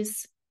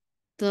is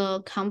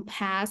the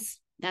compass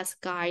that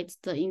guides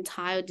the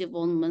entire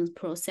development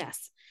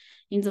process.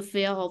 In the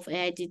field of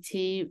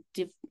AIDT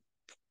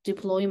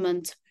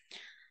deployment,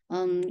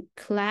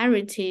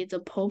 clarity,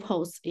 the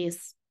purpose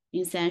is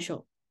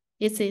essential.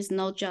 It is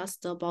not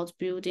just about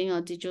building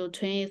a digital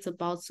twin, it's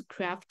about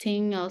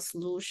crafting a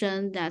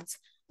solution that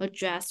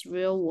addresses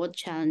real-world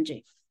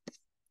challenges.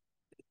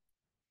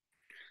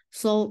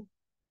 So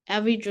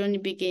every journey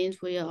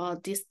begins with a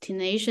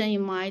destination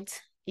in mind.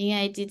 In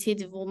AIDT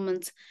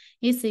development,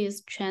 it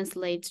is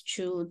translated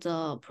to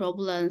the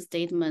problem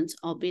statement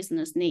or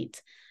business need.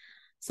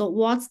 So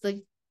what's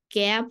the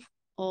gap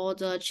or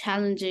the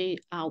challenge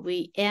are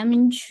we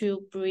aiming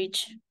to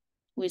bridge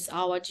with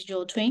our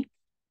digital twin?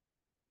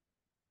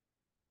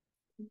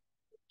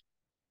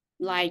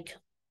 Like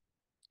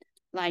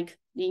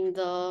in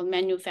the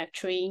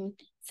manufacturing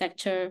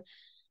sector,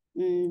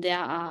 there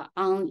are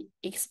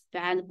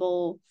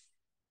unexpandable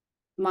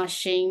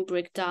machine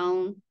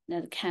breakdown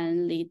that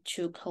can lead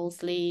to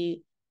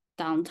costly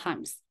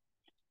downtimes.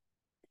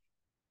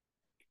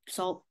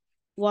 So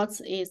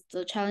what is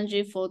the challenge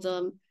for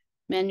the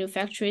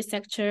manufacturing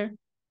sector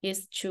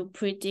is to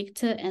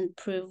predict and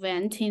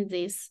preventing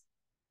this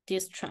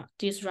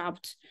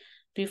disrupt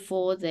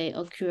before they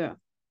occur.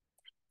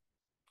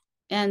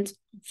 And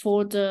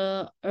for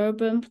the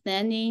urban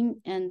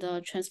planning and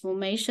the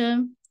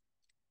transformation,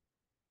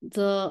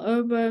 the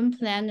urban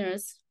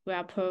planners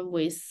grapple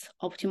with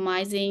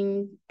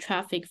optimizing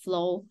traffic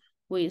flow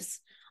with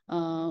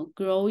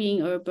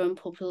growing urban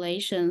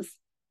populations.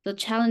 The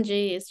challenge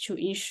is to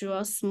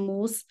ensure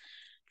smooth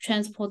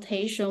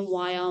transportation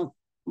while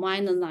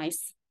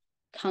minimize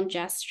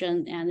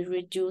congestion and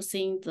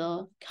reducing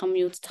the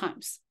commute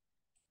times.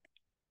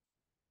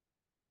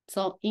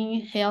 So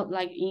in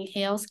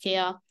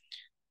healthcare,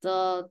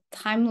 the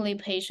timely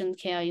patient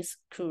care is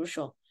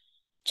crucial.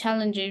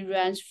 Challenges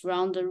range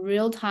from the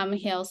real-time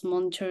health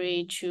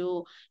monitoring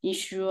to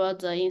ensure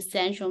the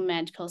essential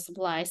medical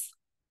supplies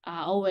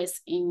are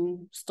always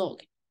in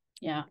stock.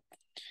 Yeah.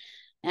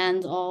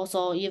 And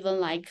also even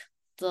like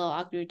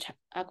the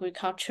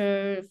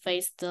agriculture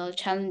face the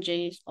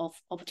challenges of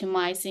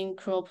optimizing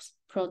crop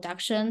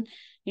production,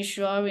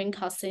 ensuring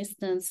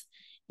consistent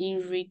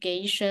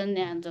irrigation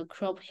and the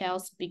crop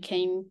health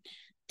became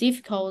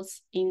difficult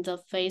in the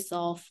face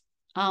of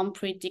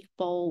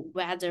unpredictable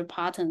weather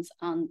patterns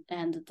and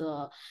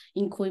the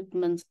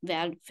equipment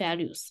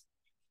values.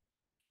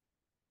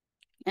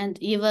 And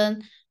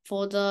even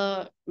for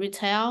the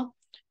retail,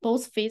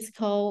 both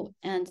physical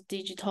and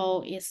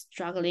digital is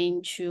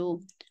struggling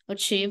to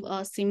achieve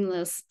a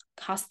seamless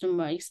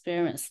customer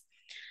experience.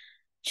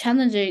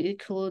 Challenges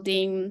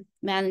including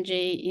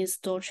managing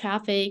in-store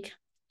traffic,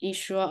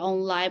 ensure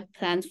online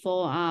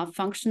platforms are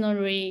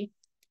functionally,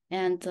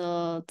 and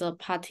the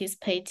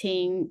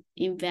participating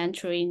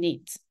inventory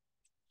needs.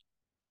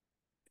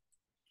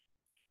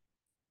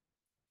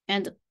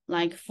 And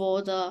like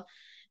for the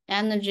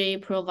energy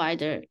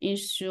provider,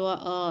 ensure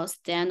a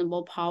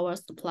sustainable power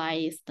supply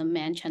is the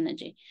main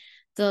challenge.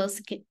 The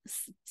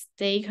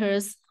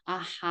stakes are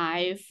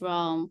high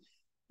from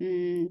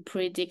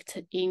predict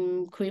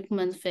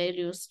equipment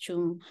failures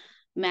to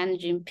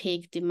managing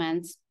peak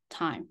demand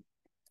time.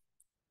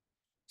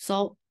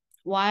 So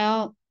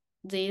while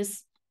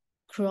these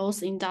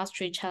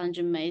cross-industry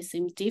challenges may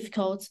seem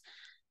difficult,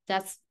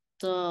 that's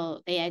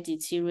the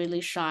AIDT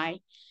really shine.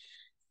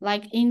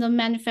 Like in the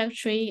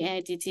manufacturing,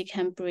 AIDT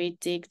can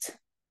predict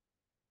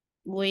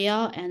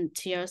wear and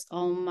tears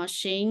on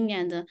machine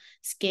and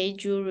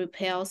schedule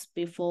repairs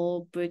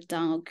before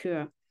breakdown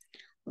occur.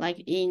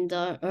 Like in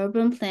the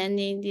urban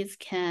planning, this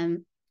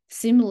can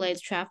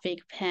simulate traffic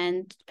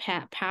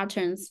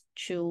patterns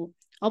to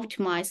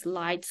optimize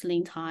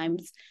lighting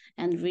times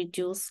and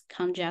reduce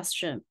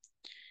congestion.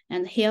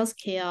 And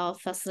healthcare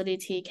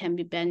facility can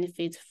be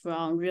benefit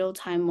from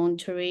real-time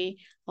monitoring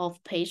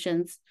of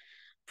patients,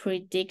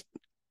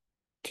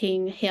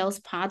 predicting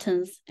health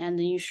patterns and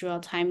ensure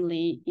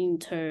timely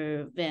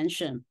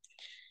intervention.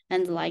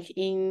 And like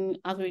in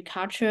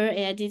agriculture,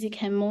 AIDT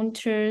can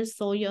monitor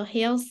soil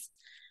health,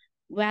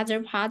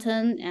 weather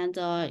pattern, and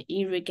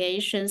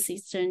irrigation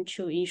system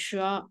to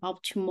ensure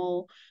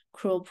optimal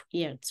crop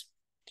yield.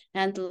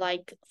 And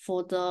like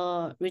for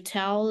the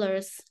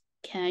retailers,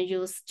 can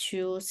use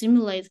to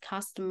simulate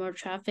customer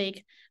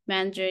traffic,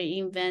 manage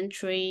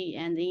inventory,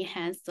 and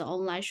enhance the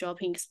online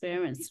shopping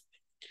experience.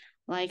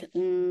 Like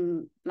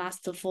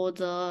last for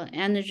the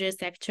energy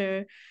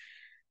sector,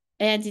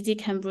 AIDT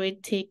can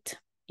predict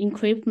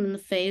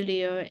equipment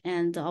failure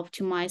and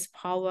optimize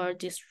power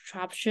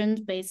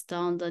disruption based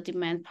on the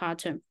demand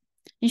pattern.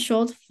 In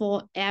short,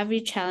 for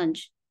every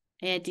challenge,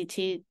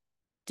 AIDT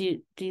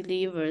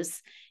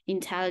delivers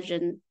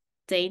intelligent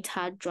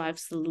data-driven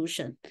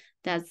solution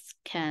that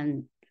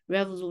can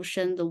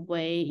revolution the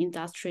way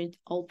industry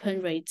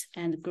operate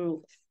and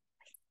grow.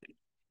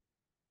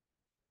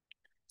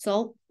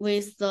 So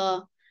with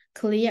the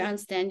clear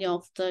understanding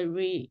of the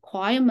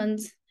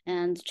requirements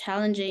and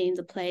challenges in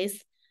the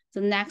place, the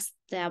next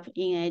step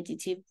in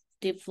AIDT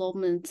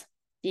development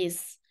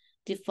is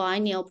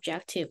defining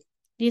objective.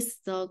 This is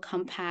the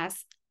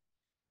compass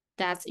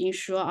that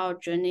ensure our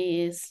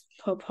journey is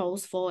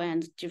purposeful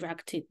and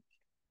directed.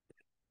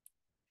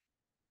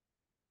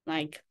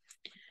 Like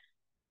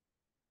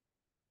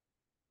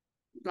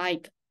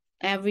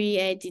every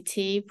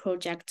AIDT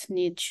project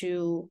needs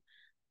to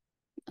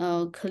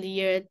a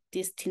clear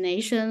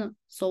destination.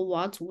 So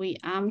what we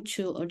aim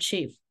to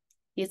achieve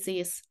is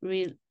this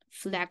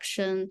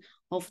reflection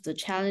of the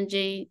challenge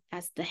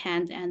at the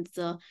hand and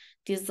the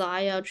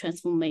desired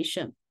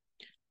transformation.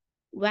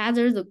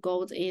 Whether the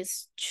goal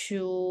is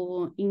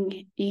to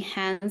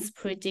enhance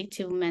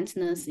predictive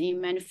maintenance in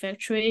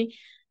manufacturing,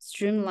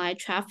 streamline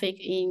traffic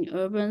in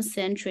urban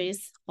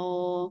centers,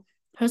 or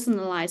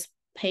personalize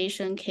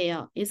patient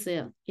care, it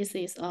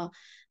is a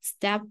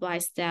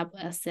step-by-step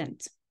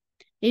ascent.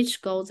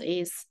 Each goal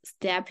is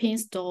stepping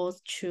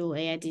stones to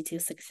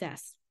AIDT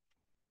success.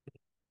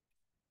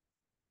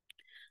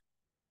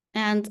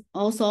 And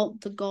also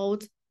the goal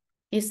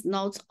is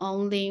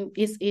only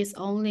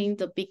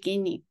the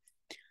beginning.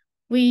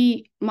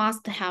 We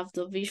must have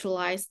to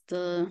visualize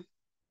the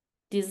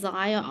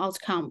desired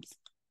outcomes.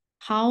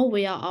 How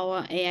will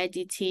our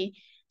AIDT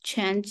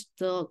change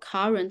the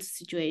current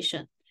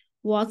situation?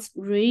 What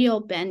real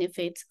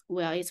benefit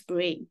will it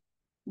bring?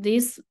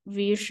 This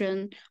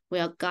vision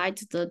will guide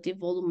the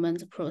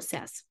development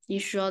process,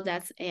 ensure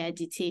that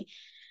AIDT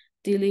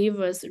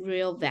delivers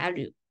real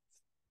value.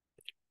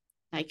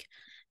 Like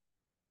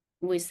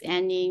with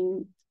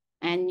any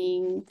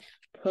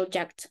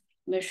project,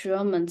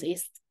 measurement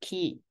is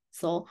key.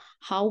 So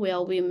how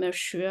will we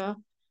measure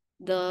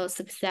the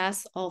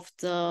success of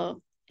the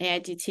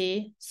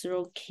AIDT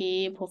through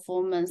key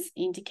performance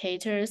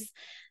indicators?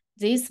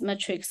 These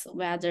metrics,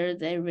 whether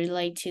they're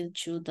related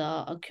to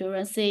the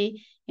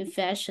accuracy,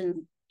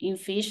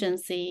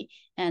 efficiency,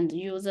 and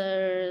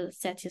user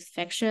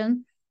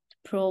satisfaction,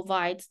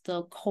 provide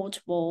the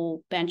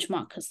quotable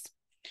benchmarks.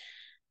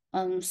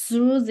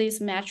 Through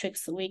these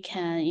metrics, we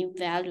can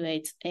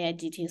evaluate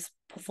AIDT's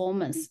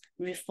performance,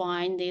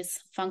 refine this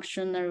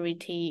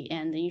functionality,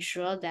 and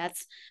ensure that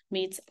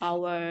meets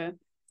our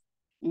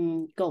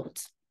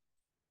goals.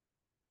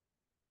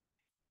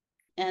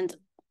 And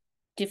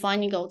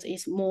defining goals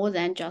is more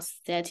than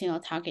just setting a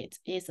target.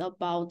 It's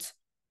about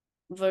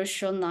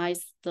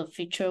visualize the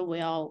feature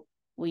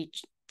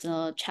which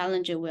the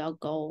challenge will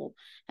go,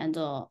 and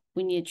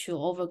we need to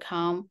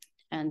overcome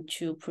and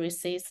to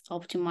precise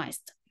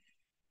optimized.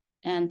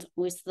 And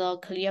with the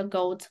clear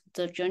goal,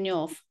 the journey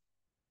of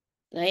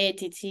the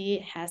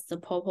AIDT has the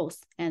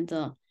purpose and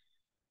the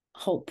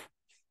hope.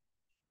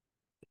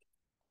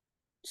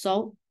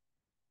 So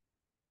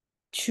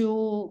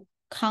to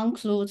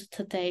conclude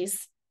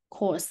today's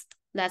course,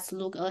 let's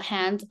look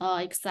ahead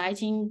an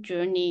exciting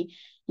journey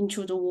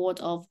into the world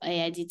of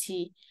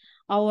AIDT.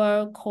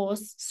 Our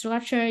course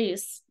structure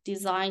is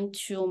designed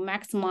to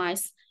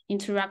maximize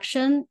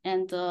interaction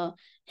and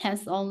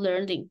hands-on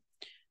learning.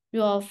 You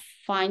will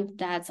find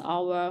that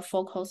our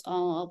focus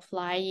on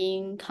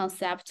applying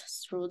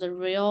concepts through the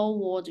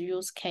real-world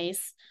use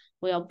case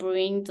will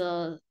bring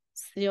the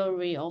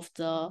theory of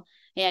the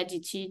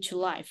AIDT to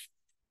life.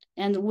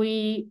 And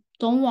we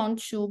don't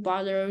want to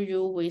bother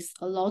you with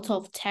a lot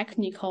of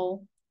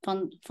technical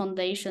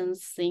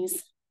foundations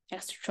things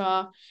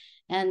extra.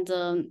 And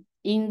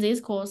in this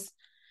course,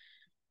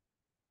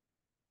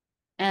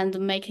 and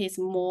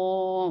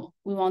we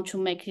want to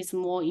make it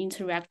more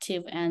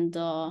interactive and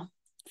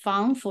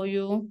fun for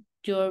you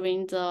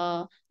during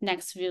the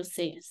next few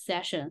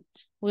session.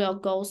 We'll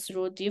go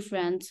through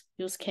different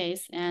use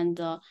case, and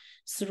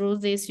through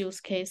this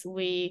use case,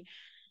 we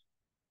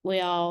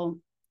will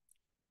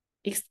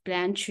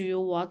explain to you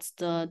what's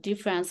the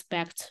different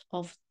aspect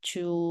of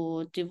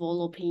to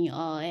developing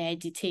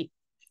AIDT.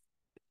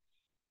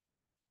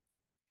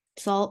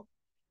 So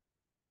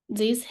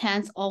this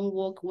hands-on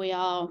work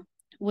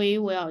we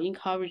will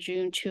encourage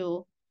you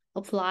to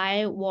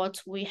apply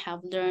what we have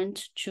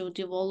learned to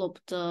develop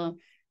the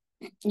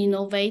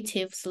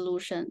innovative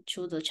solution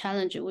to the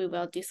challenge we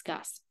will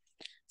discuss.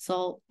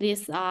 So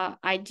these are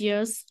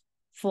ideas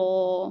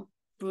for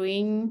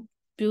building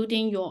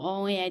your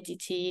own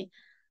AIDT,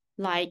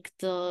 like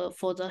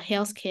for the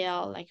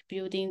healthcare, like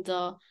building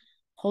the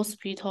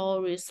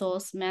hospital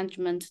resource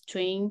management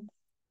twin,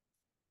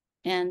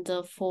 and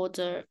for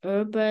the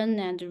urban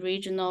and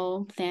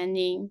regional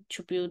planning,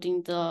 to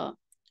building the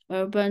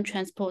urban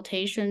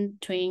transportation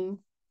twin,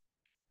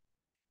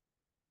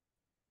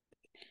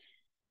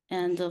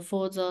 and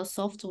for the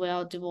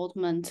software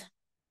development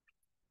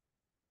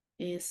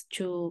is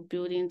to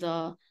building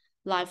the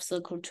life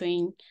cycle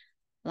twin.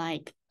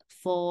 Like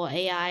for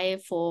AI,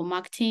 for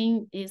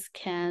marketing, is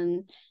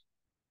can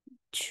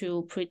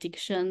to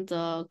prediction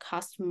the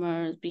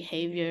customer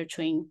behavior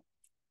twin.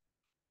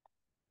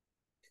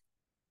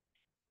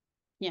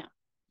 Yeah.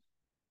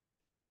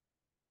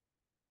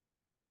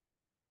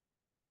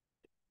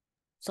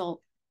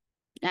 So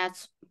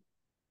that's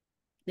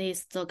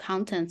the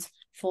contents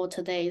for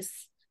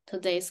today's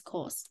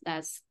course.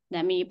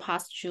 Let me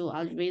pass to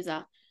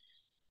Alriza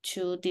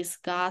to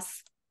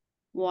discuss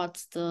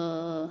what's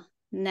the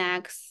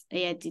next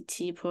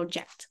AIDT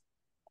project.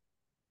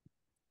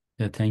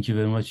 Yeah, thank you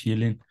very much,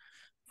 Yilin,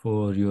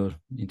 for your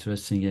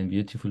interesting and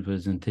beautiful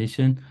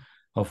presentation.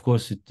 Of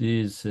course, it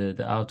is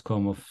the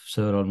outcome of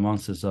several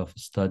months of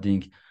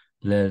studying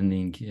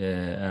learning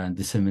and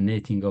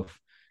disseminating of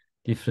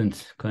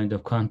different kind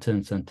of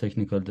contents and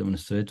technical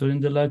demonstrator in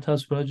the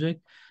Lighthouse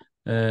project.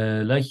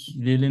 Like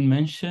Lillian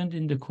mentioned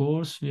in the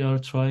course, we are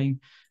trying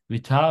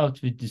we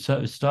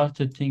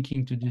started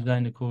thinking to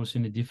design a course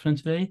in a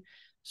different way.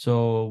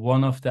 So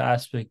one of the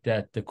aspects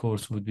that the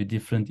course would be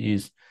different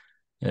is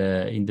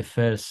in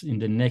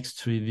the next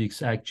 3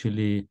 weeks,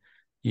 actually,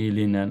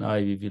 Eileen and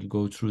I we will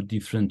go through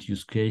different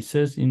use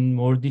cases in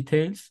more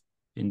details.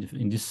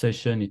 In this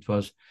session, it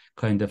was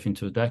kind of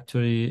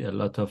introductory, a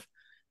lot of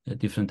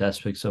different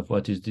aspects of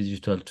what is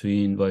digital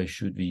twin, why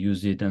should we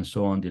use it, and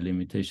so on, the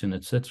limitation,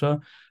 etc.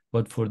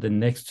 But for the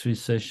next 3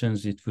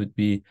 sessions, it would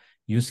be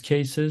use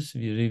cases.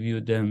 We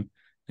review them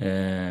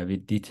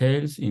with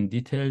details,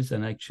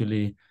 and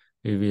actually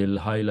we will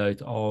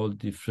highlight all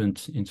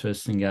different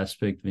interesting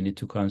aspects we need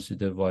to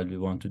consider while we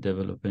want to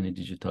develop any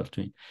digital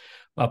twin.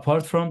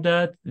 Apart from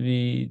that,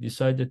 we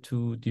decided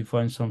to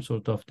define some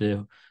sort of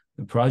the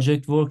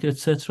project work,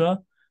 etc.,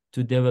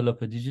 to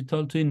develop a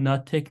digital twin,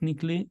 not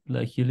technically,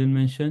 like Helen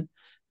mentioned,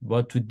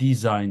 but to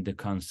design the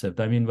concept.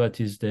 I mean, what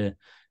is the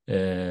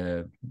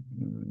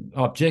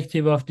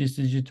objective of this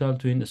digital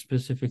twin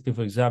specifically?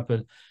 For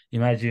example,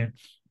 imagine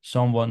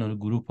someone or a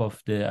group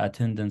of the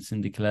attendants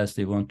in the class,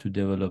 they want to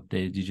develop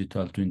their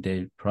digital twin,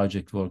 their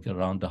project work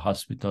around the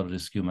hospital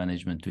rescue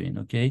management twin,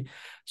 okay?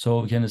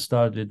 So we can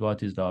start with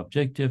what is the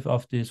objective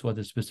of this, what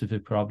a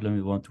specific problem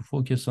we want to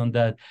focus on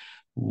that,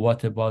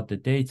 what about the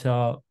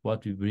data,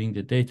 what we bring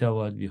the data,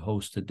 what we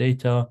host the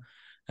data,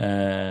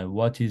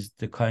 what is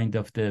the kind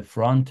of the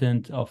front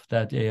end of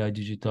that AI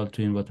digital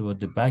twin, what about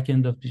the back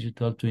end of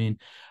digital twin,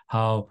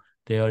 how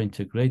they are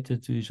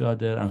integrated to each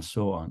other, and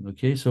so on,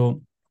 okay?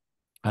 So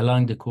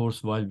along the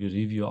course, while we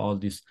review all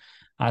these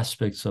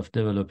aspects of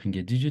developing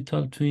a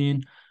digital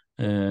twin,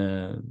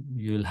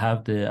 you'll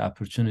have the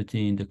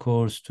opportunity in the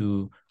course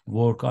to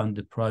work on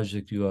the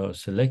project you are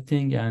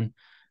selecting and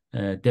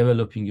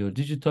developing your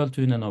digital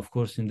twin. And of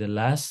course, in the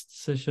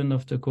last session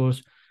of the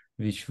course,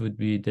 which would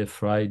be the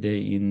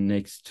Friday in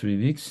next 3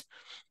 weeks,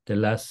 the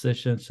last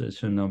session,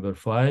 session number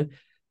 5,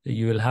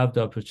 you will have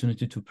the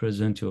opportunity to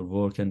present your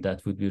work, and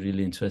that would be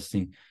really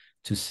interesting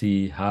to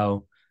see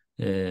how,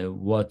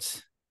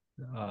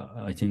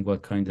 I think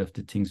what kind of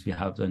the things we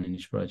have done in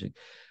each project.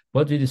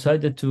 But we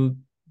decided to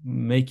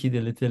make it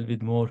a little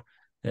bit more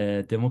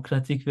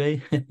democratic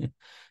way.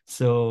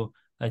 So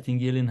I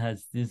think Yelin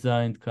has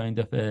designed kind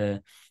of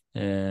a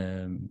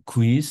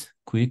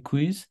quick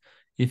quiz.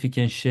 If you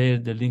can share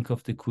the link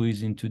of the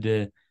quiz into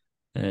the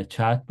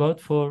chat bot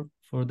for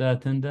the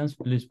attendance,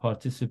 please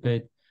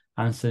participate,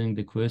 answering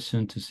the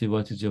question to see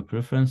what is your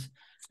preference,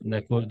 and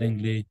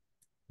accordingly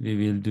we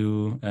will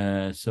do.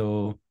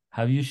 So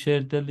have you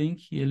shared the link,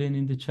 Yelin,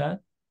 in the chat?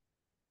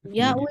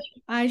 Yeah,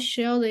 I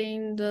shared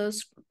in the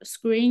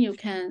screen. You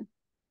can.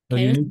 So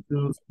you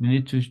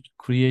need to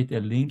create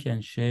a link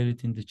and share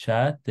it in the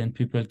chat. Then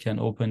people can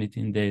open it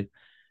in their.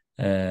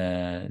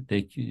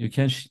 You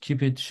can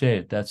keep it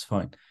shared. That's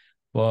fine.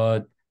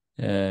 But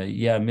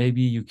yeah,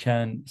 maybe you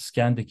can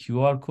scan the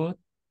QR code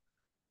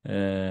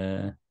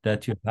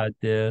that you had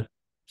there.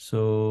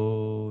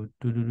 So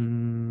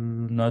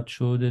not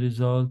show the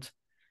result.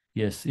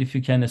 Yes, if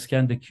you can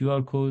scan the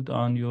QR code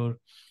on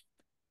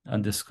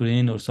the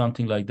screen or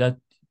something like that,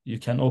 you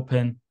can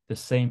open the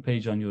same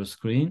page on your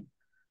screen,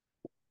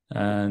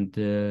 and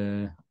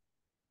then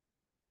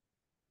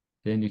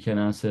you can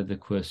answer the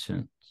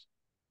question.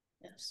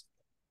 Yes.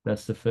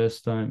 That's the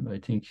first time I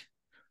think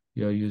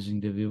you are using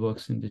the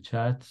VBox in the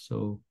chat,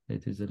 so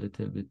it is a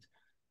little bit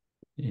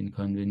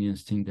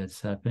inconvenience thing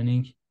that's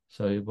happening.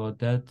 Sorry about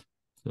that.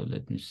 So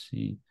let me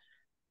see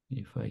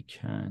if I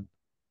can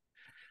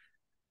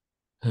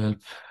help.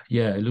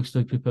 Yeah, it looks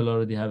like people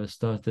already have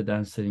started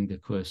answering the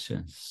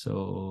questions.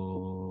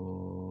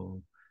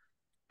 So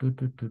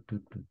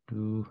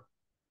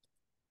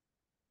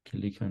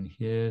click on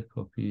here,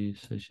 copy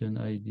session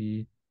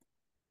ID,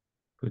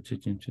 put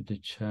it into the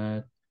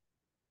chat.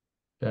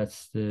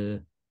 That's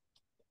the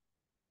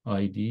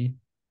ID.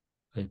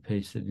 I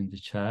pasted in the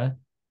chat.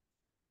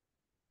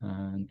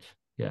 And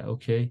yeah,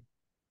 okay.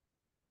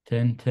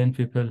 10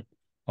 people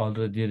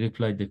already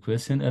replied the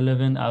question.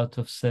 11 out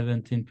of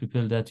 17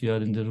 people that you are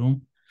in the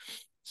room.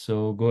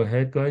 So go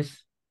ahead,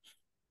 guys.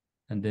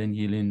 And then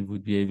Yelin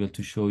would be able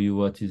to show you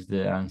what is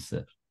the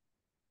answer.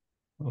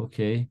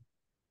 Okay.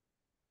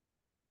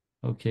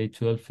 Okay,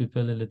 12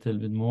 people, a little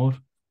bit more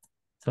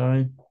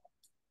time.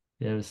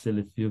 There are still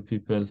a few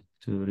people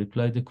to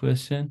reply the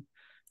question.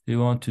 Do you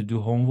want to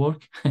do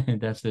homework?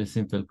 That's a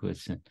simple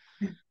question.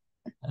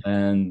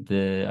 And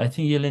I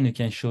think, Yelin, you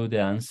can show the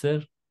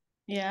answer.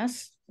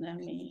 Yes, let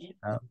me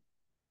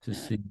to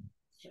see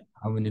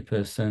how many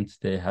percent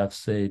they have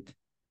said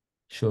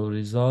show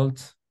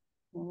results.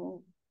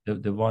 Oh.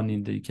 The one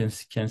in the, you can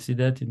see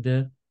that in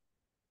there.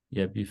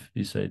 Yeah,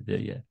 beside there,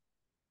 yeah.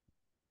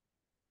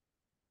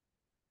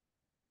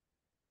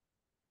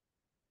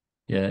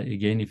 Yeah,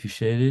 again, if you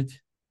share it,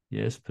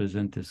 yes,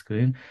 present the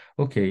screen.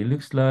 Okay, it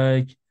looks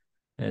like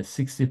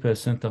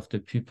 60% of the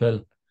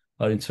people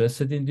are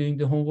interested in doing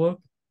the homework.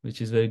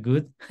 which is very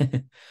good.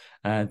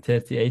 And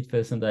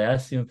 38%, I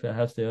assume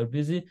perhaps they are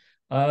busy.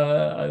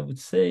 I would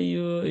say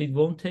it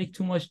won't take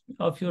too much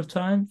of your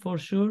time for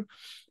sure.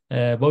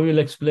 But we'll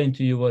explain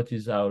to you what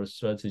is our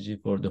strategy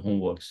for the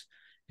homeworks.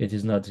 It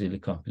is not really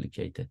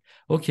complicated.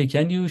 Okay,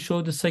 can you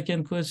show the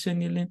second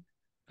question, Yelin,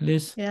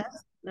 please?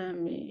 Yes, let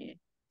me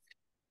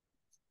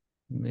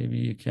Maybe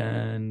you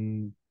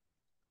can.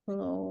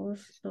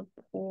 close the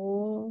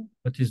poll.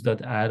 What is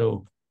that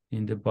arrow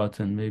in the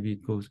button? Maybe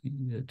it goes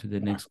to the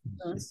next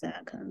The question.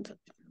 second.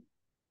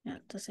 Yeah,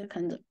 the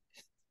second.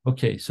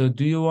 Okay, so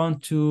do you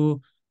want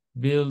to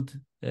build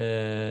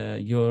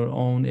your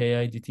own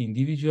AIDT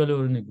individually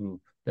or in a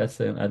group? That's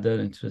another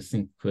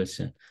interesting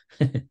question.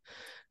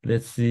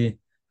 Let's see.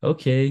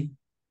 Okay,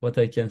 what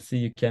I can see,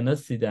 you cannot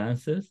see the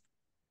answers.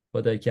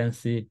 What I can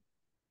see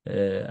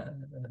uh,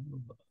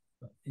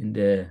 in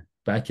the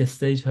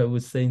backstage, I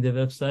would say in the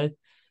website,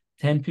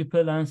 10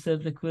 people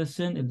answered the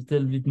question, a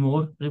little bit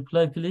more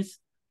reply, please,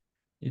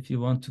 if you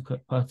want to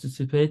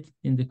participate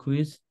in the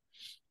quiz.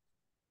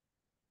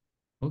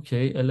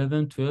 Okay,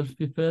 11, 12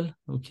 people,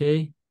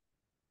 okay.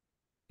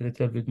 A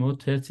little bit more,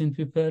 13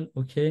 people,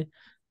 okay.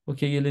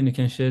 Okay, Yelin, you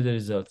can share the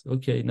results.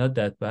 Okay, not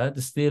that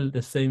bad. Still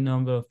the same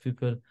number of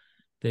people,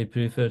 they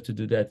prefer to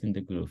do that in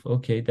the group.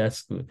 Okay,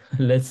 that's good.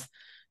 Let's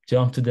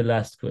jump to the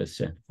last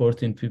question.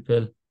 14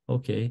 people,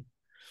 okay,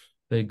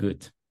 very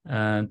good.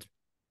 And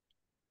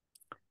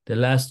the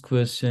last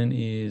question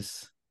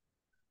is,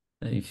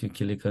 if you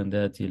click on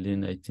that,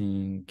 Yelin, I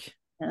think.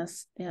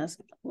 Yes, yes.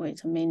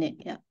 Wait a minute.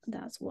 Yeah,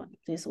 that's one.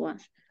 This one.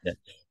 Yeah.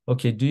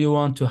 Okay, do you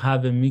want to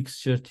have a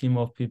mixture team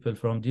of people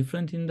from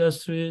different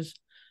industries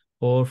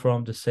or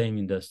from the same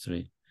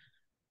industry?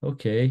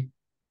 Okay.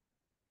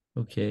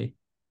 Okay.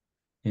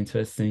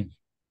 Interesting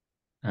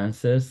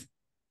answers.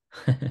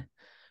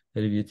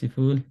 Very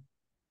beautiful.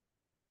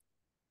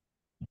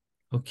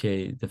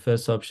 Okay, the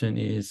first option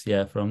is,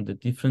 yeah, from the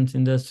different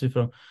industry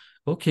from,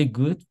 okay,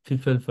 good.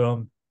 People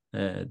from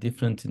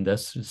different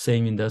industry,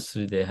 same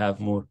industry, they have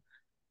more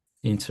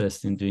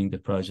interest in doing the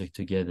project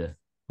together.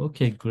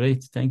 Okay,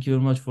 great. Thank you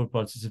very much for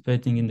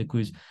participating in the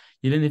quiz.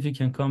 Even if you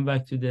can come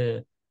back to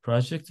the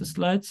project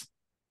slides.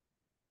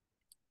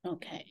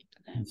 Okay.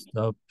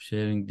 Stop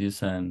sharing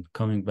this and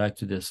coming back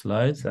to the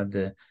slides and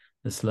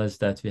the slides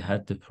that we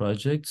had the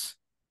projects.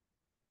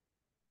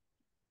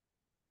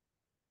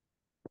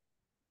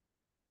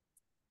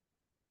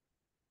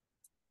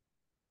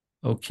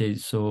 Okay,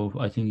 so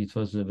I think it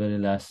was the very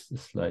last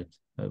slide,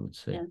 I would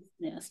say. Yes,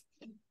 yes.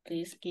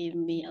 Please give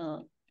me a.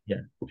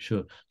 Yeah,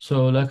 sure.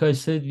 So like I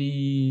said,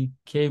 we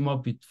came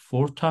up with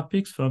 4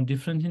 topics from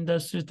different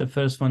industries. The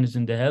first one is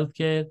in the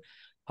healthcare,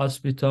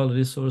 hospital,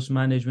 resource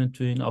management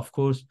twin. Of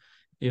course,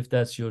 if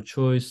that's your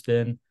choice,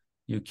 then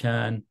you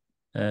can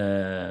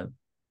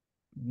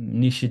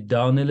niche it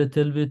down a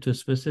little bit to a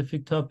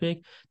specific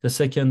topic. The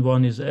second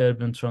one is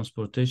urban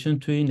transportation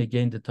twin.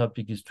 Again, the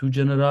topic is too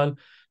general.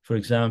 For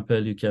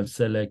example, you can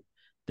select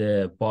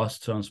the bus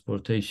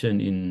transportation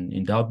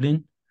in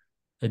Dublin,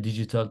 a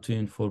digital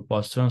twin for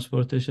bus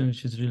transportation,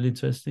 which is really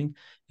interesting.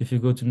 If you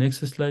go to next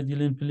slide,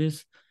 Dylan,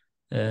 please.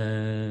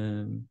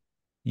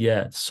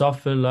 Yeah,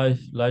 software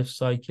life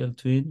cycle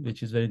twin,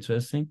 which is very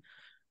interesting.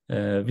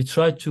 We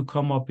tried to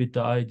come up with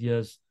the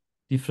ideas,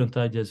 different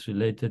ideas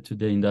related to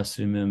the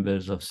industry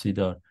members of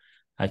CeADAR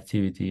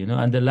activity, you know.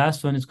 And the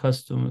last one is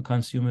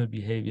consumer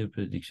behavior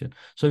prediction.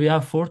 So we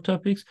have 4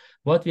 topics.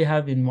 What we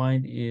have in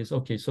mind is,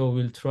 okay, so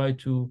we'll try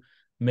to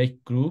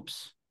make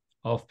groups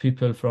of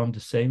people from the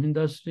same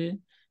industry,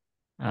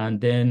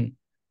 and then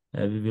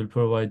we will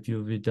provide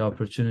you with the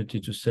opportunity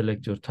to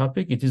select your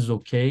topic. It is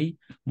okay.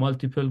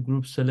 Multiple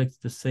groups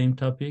select the same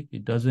topic.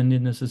 It doesn't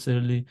need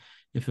necessarily,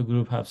 if a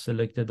group have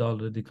selected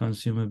already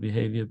consumer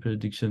behavior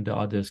prediction, the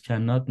others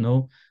cannot.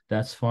 No,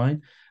 that's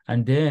fine.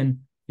 And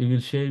then we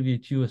will share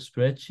with you a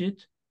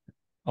spreadsheet.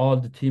 All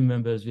the team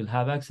members will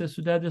have access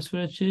to that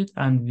spreadsheet,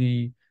 and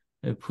we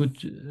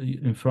put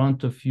in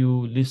front of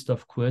you list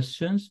of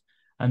questions,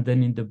 and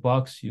then in the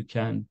box you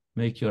can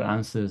make your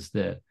answers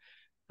there.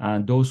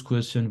 And those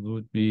questions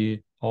would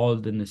be all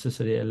the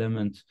necessary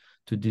elements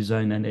to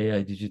design an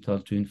AI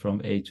digital twin from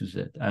A to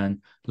Z.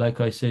 And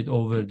like I said,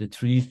 over the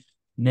 3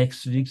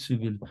 next weeks, we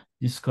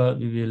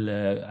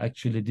will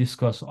actually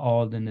discuss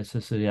all the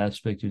necessary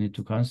aspects you need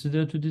to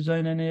consider to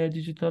design an AI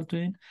digital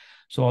twin.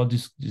 So all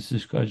this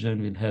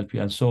discussion will help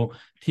you. And so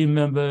team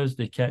members,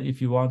 they can,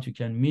 if you want, you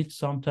can meet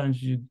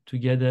sometimes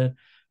together,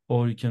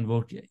 or you can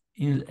work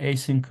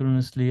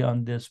asynchronously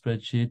on the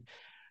spreadsheet.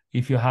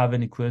 If you have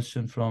any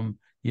question from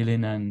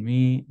Yelena and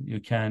me, you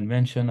can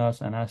mention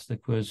us and ask the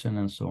question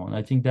and so on.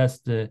 I think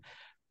that's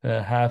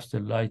perhaps the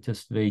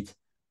lightest weight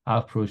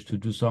approach to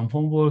do some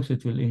homework.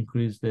 It will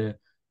increase the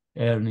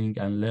earning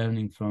and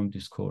learning from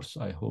this course.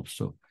 I hope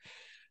so.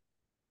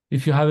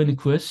 If you have any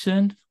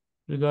question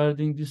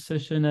regarding this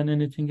session and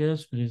anything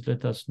else, please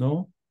let us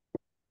know.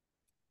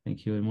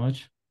 Thank you very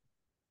much.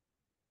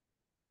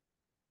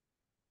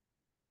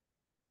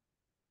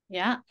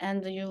 Yeah,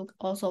 and you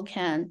also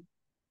can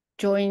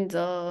join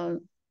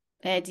the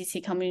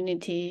AIDT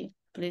community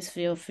Please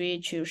feel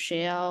free to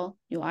share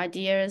your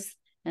ideas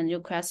and your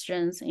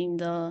questions in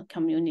the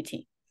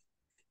community.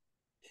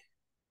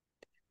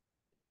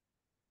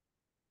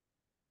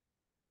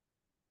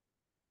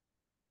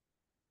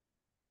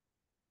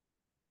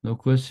 No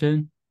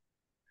question?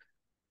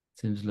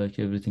 Seems like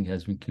everything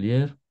has been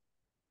clear.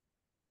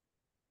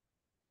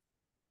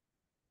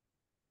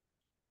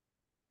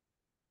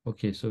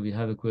 Okay, so we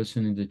have a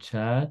question in the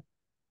chat.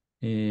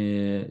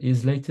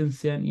 Is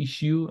latency an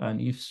issue? And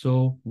if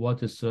so,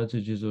 what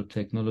strategies or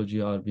technology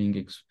are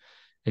being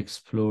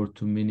explored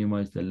to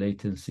minimize the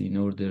latency in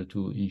order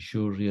to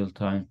ensure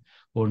real-time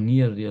or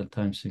near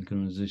real-time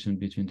synchronization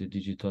between the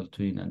digital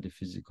twin and the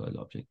physical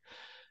object?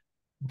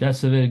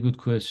 That's a very good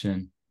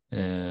question,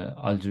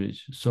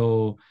 Aldrich.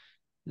 So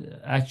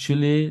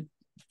actually,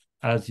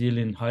 as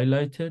Yelin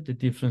highlighted, the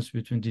difference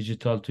between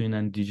digital twin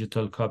and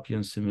digital copy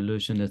and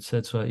simulation,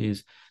 etc.,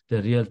 is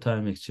the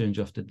real-time exchange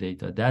of the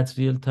data. That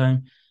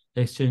real-time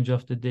exchange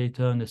of the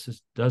data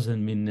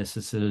doesn't mean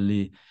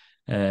necessarily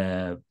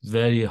a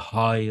very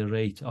high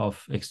rate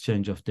of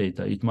exchange of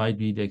data. It might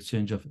be the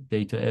exchange of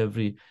data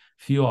every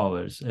few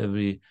hours,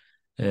 every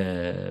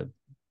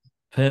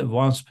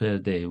once per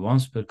day,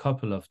 once per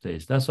couple of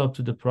days. That's up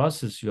to the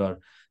process you are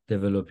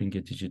developing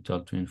a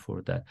digital twin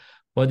for that.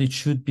 But it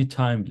should be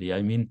timely.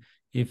 I mean,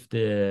 if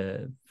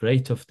the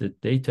rate of the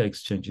data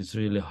exchange is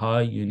really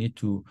high, you need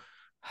to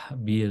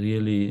be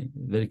really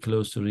very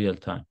close to real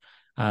time.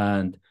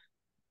 And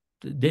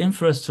the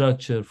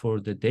infrastructure for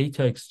the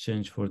data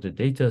exchange, for the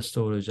data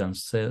storage and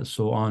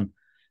so on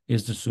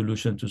is the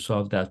solution to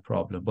solve that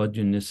problem. But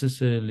you need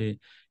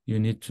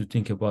to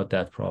think about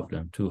that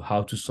problem to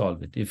how to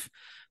solve it. If,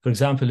 for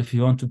example, if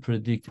you want to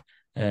predict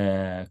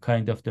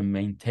kind of the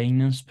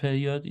maintenance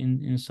period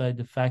inside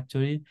the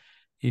factory,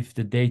 if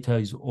the data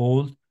is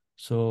old,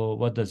 so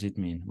what does it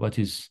mean? What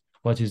is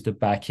the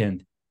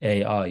backend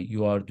AI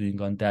you are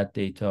doing on that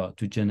data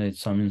to generate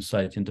some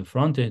insight in the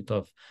front end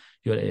of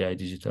your AI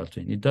digital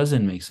twin? It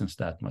doesn't make sense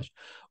that much.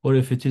 Or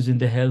if it is in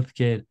the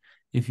healthcare,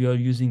 if you are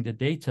using the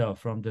data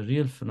from the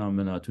real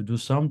phenomena to do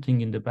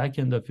something in the back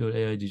end of your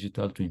AI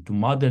digital twin, to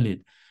model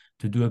it,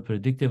 to do a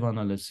predictive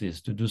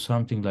analysis, to do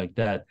something like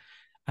that,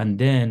 and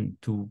then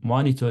to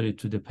monitor it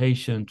to the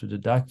patient, to the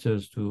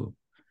doctors, to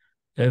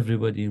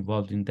everybody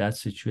involved in that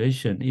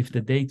situation. If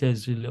the data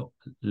is really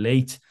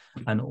late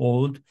and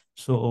old,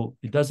 so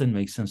it doesn't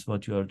make sense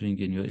what you are doing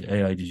in your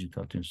AI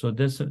digital twin. So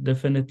there's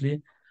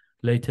definitely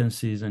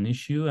latency is an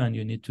issue, and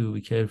you need to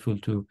be careful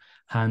to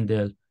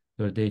handle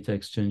your data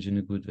exchange in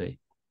a good way.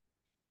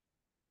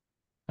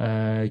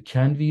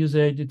 Can we use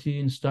AIDT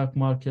in stock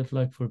market,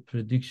 like for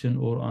prediction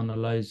or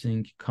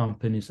analyzing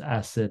companies'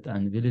 asset?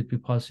 And will it be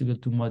possible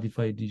to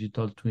modify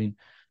digital twin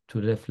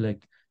to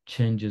reflect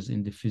changes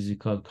in the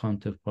physical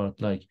counterpart,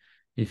 like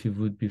if you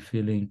would be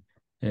feeding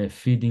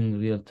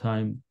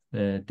real-time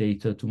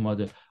data to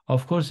model?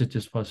 Of course, it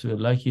is possible.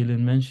 Like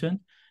Elin mentioned,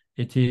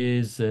 it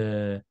is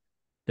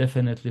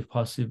definitely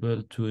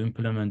possible to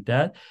implement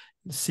that.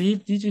 See,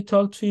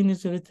 digital twin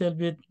is a little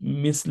bit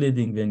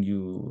misleading when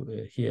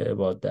you hear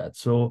about that.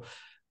 So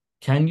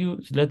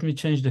let me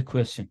change the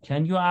question.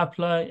 Can you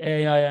apply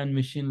AI and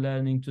machine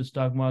learning to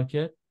stock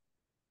market?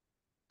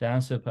 The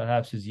answer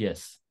perhaps is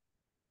yes.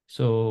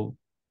 So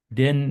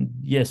then,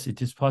 yes,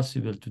 it is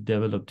possible to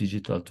develop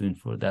digital twin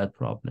for that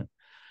problem.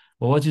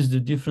 But what is the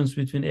difference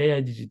between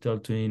AI digital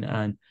twin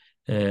and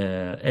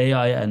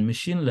AI and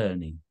machine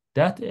learning?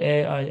 That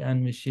AI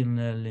and machine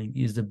learning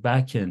is the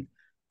backend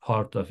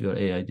part of your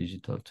AI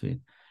digital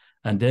twin.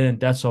 And then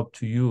that's up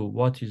to you.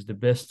 What is the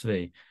best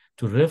way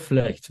to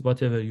reflect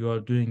whatever you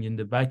are doing in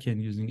the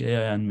backend using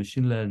AI and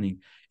machine learning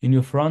in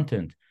your front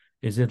end?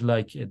 Is it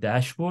like a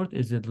dashboard?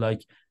 Is it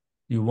like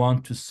you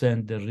want to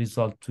send the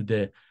result to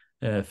the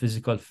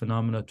physical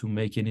phenomena to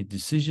make any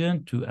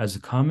decision as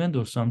a comment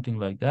or something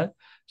like that?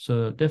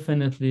 So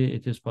definitely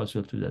it is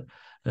possible to do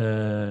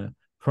that.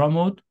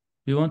 Pramod,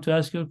 you want to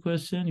ask your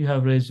question? You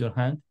have raised your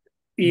hand.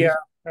 Yeah,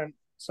 and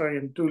sorry,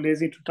 I'm too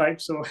lazy to type,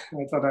 so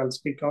I thought I'll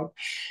speak out.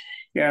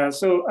 Yeah,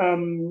 so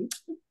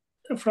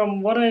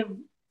from what I've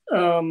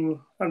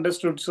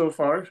understood so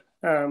far,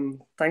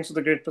 thanks for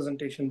the great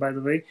presentation, by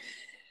the way.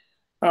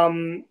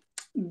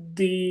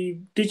 The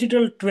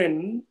digital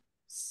twin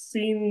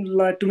seemed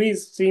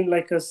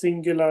like a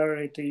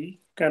singularity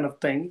kind of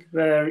thing,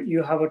 where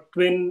you have a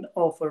twin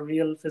of a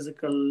real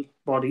physical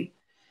body.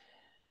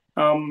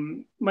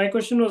 My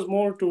question was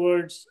more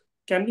towards,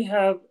 can we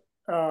have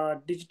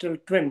digital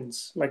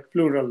twins, like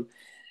plural?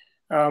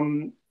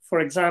 For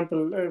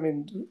example, I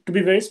mean, to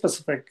be very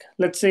specific,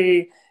 let's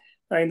say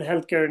in the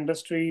healthcare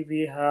industry,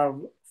 we have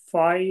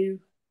 5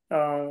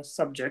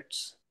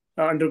 subjects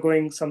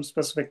undergoing some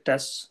specific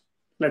tests,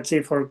 let's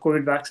say for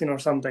COVID vaccine or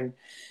something.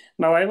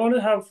 Now, I want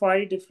to have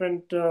 5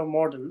 different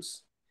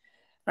models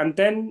and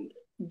then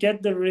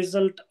get the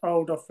result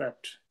out of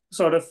it,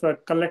 sort of a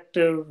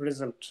collective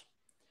result.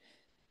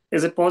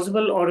 Is it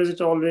possible, or is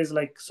it always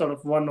like sort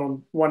of one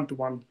to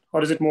one,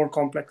 or is it more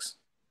complex?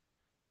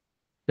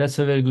 That's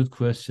a very good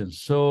question.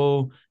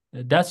 So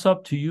that's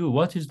up to you.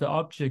 What is the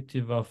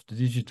objective of the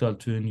digital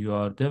twin you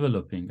are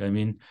developing? I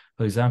mean,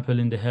 for example,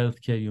 in the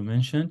healthcare you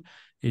mentioned,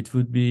 it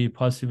would be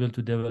possible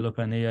to develop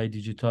an AI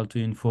digital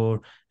twin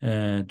for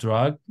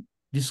drug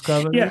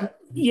discovery.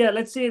 Yeah.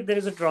 Let's say there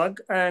is a drug,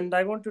 and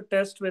I want to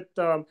test with.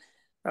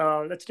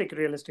 Let's take a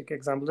realistic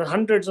example. There are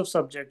hundreds of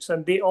subjects,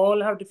 and they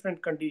all have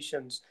different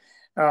conditions.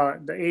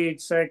 The age,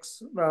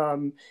 sex,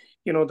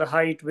 the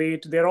height,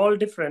 weight. They're all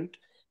different,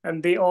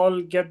 and they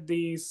all get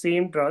the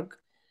same drug.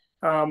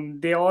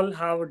 They all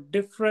have a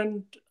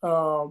different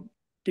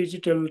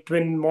digital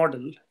twin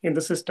model in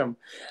the system.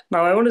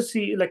 Now, I want to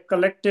see, like,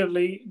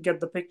 collectively get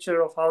the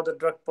picture of how the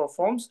drug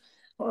performs.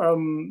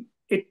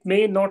 It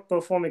may not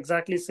perform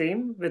exactly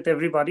same with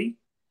everybody,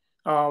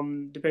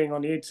 depending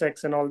on age,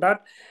 sex, and all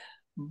that.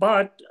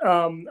 But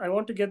I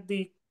want to get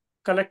the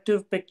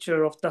collective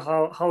picture of the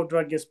how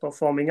drug is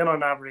performing and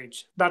on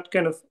average, that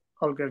kind of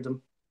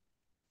algorithm.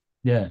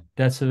 Yeah,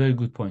 that's a very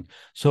good point.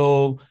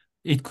 So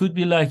it could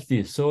be like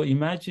this. So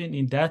imagine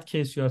in that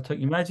case, you are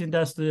talking, imagine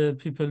that's the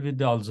people with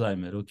the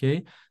Alzheimer,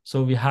 okay?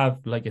 So we have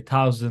like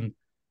 1,000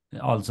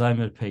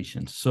 Alzheimer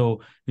patients.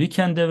 So we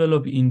can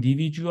develop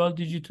individual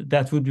digital,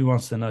 that would be one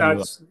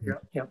scenario.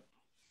 Yeah.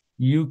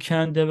 You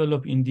can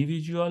develop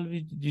individual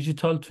with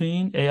digital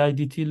twin,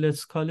 AIDT,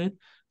 let's call it,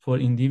 for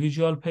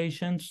individual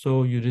patients.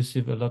 So you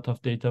receive a lot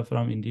of data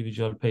from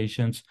individual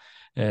patients,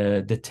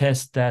 the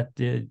tests that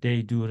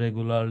they do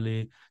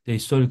regularly, the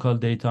historical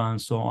data,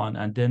 and so on.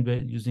 And then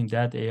by using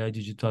that AI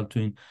digital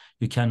twin,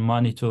 you can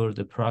monitor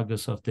the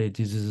progress of the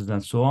diseases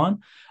and so on.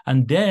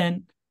 And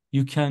then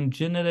you can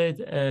generate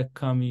a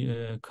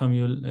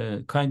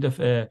kind of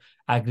a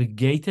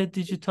aggregated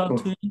digital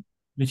twin,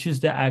 which is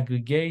the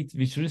aggregate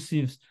which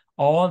receives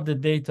all the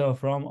data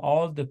from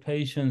all the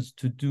patients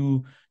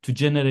to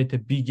generate a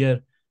bigger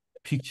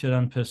picture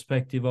and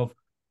perspective of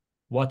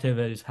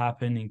whatever is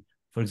happening.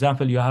 For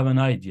example, you have an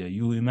idea,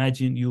 you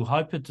imagine, you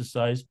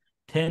hypothesize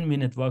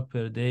 10-minute walk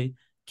per day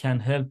can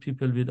help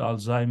people with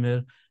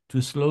Alzheimer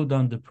to slow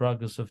down the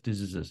progress of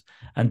diseases.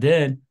 And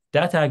then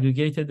that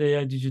aggregated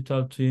AI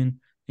digital twin,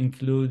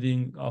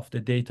 including of the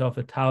data of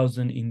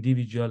 1,000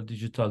 individual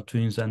digital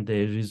twins and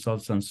their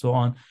results and so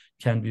on,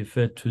 can be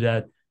fed to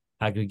that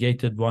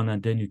aggregated one,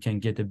 and then you can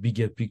get a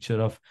bigger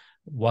picture of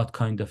what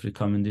kind of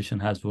recommendation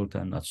has worked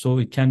and not. So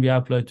it can be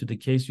applied to the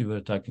case you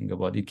were talking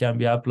about. It can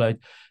be applied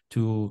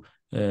to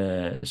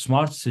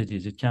smart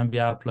cities. It can be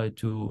applied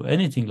to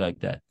anything like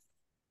that.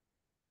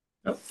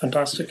 Oh,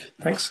 fantastic.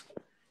 Thanks.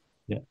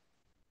 Yeah.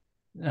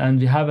 And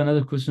we have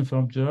another question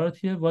from Gerard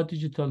here. What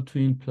digital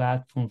twin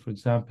platform, for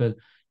example,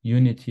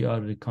 Unity,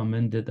 are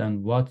recommended,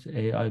 and what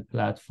AI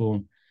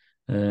platform,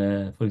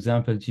 for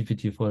example,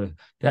 GPT-4?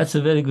 That's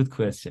a very good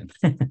question.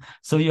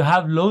 So you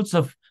have loads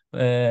of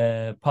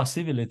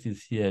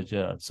possibilities here,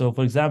 Gerard. So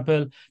for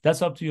example,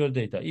 that's up to your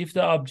data. If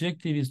the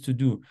objective is to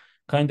do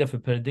kind of a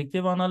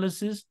predictive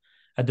analysis,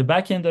 at the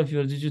back end of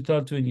your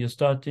digital twin, you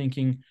start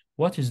thinking,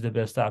 what is the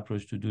best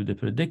approach to do the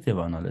predictive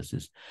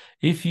analysis?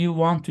 If you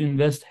want to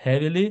invest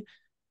heavily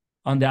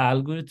on the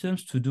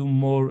algorithms to do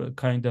more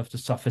kind of the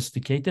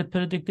sophisticated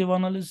predictive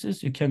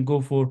analysis, you can go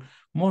for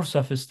more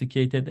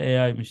sophisticated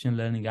AI machine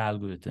learning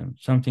algorithm,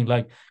 something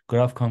like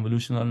graph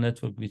convolutional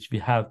network, which we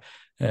have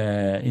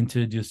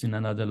introduced in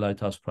another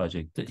Lighthouse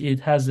project. It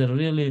has a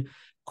really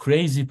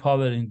crazy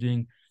power in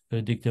doing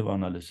predictive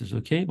analysis,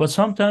 okay? But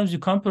sometimes you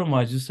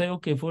compromise. You say,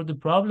 okay, for the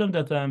problem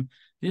that I'm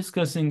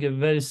discussing, a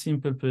very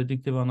simple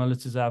predictive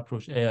analysis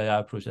approach, AI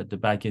approach at the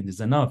back end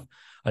is enough.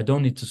 I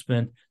don't need to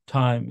spend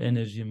time,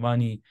 energy,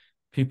 money,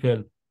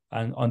 people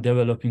and on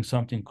developing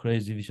something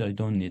crazy, which I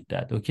don't need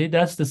that. Okay,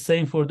 that's the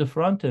same for the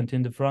front end.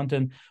 In the front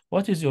end,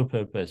 what is your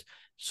purpose?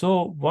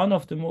 So one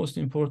of the most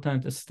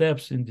important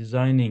steps in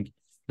designing,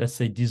 let's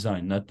say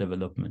design, not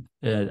development,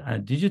 a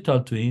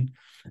digital twin,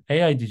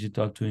 AI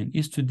digital twin,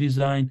 is to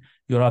design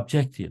your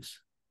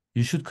objectives.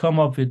 You should come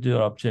up with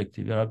your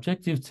objective. Your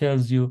objective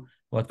tells you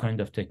what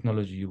kind of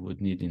technology you would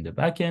need in the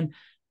back end,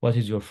 what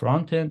is your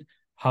front end,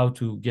 how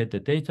to get the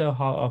data,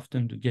 how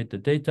often to get the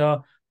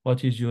data,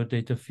 what is your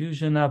data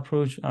fusion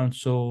approach, and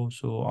so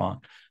on.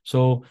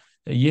 So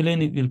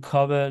Yelena will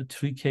cover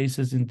 3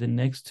 cases in the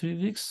next 3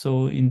 weeks.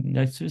 So in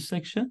next 3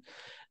 section,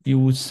 you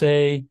would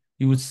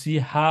see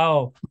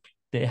how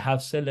they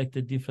have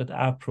selected different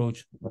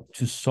approach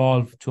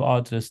to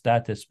address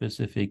that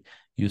specific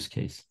use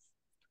case.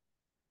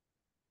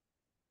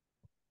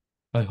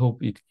 I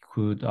hope it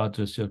could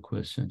address your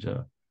question,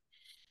 Gerard.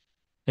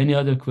 Any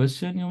other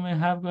question you may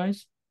have,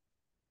 guys?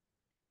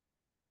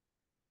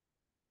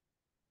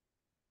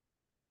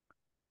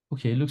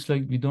 Okay, looks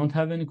like we don't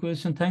have any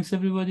question. Thanks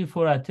everybody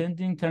for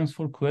attending. Thanks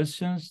for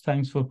questions.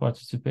 Thanks for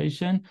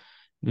participation.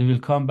 We will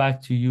come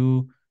back to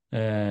you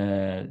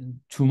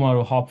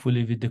tomorrow,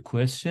 hopefully with the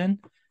question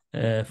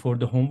for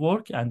the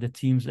homework and the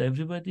teams,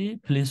 everybody.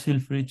 Please feel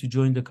free to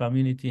join the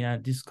community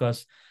and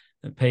discuss,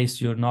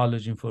 paste your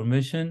knowledge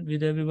information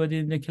with everybody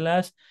in the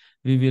class.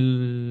 We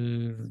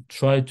will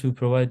try to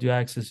provide you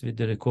access with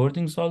the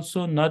recordings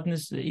also, not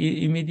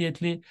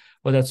immediately,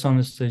 but at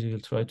some stage we will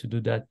try to do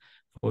that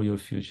for your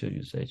future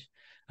usage.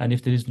 And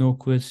if there is no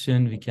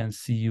question, we can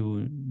see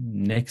you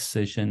next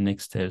session,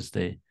 next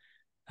Thursday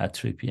at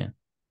 3 p.m.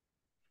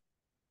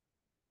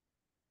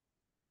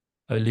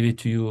 I'll leave it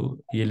to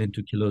you, Yelin,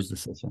 to close the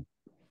session.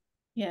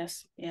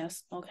 Yes.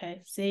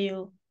 Okay. See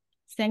you.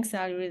 Thanks,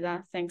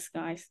 Alireza. Thanks,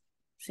 guys.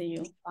 See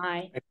you.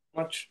 Bye. Thank you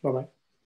very much. Bye-bye.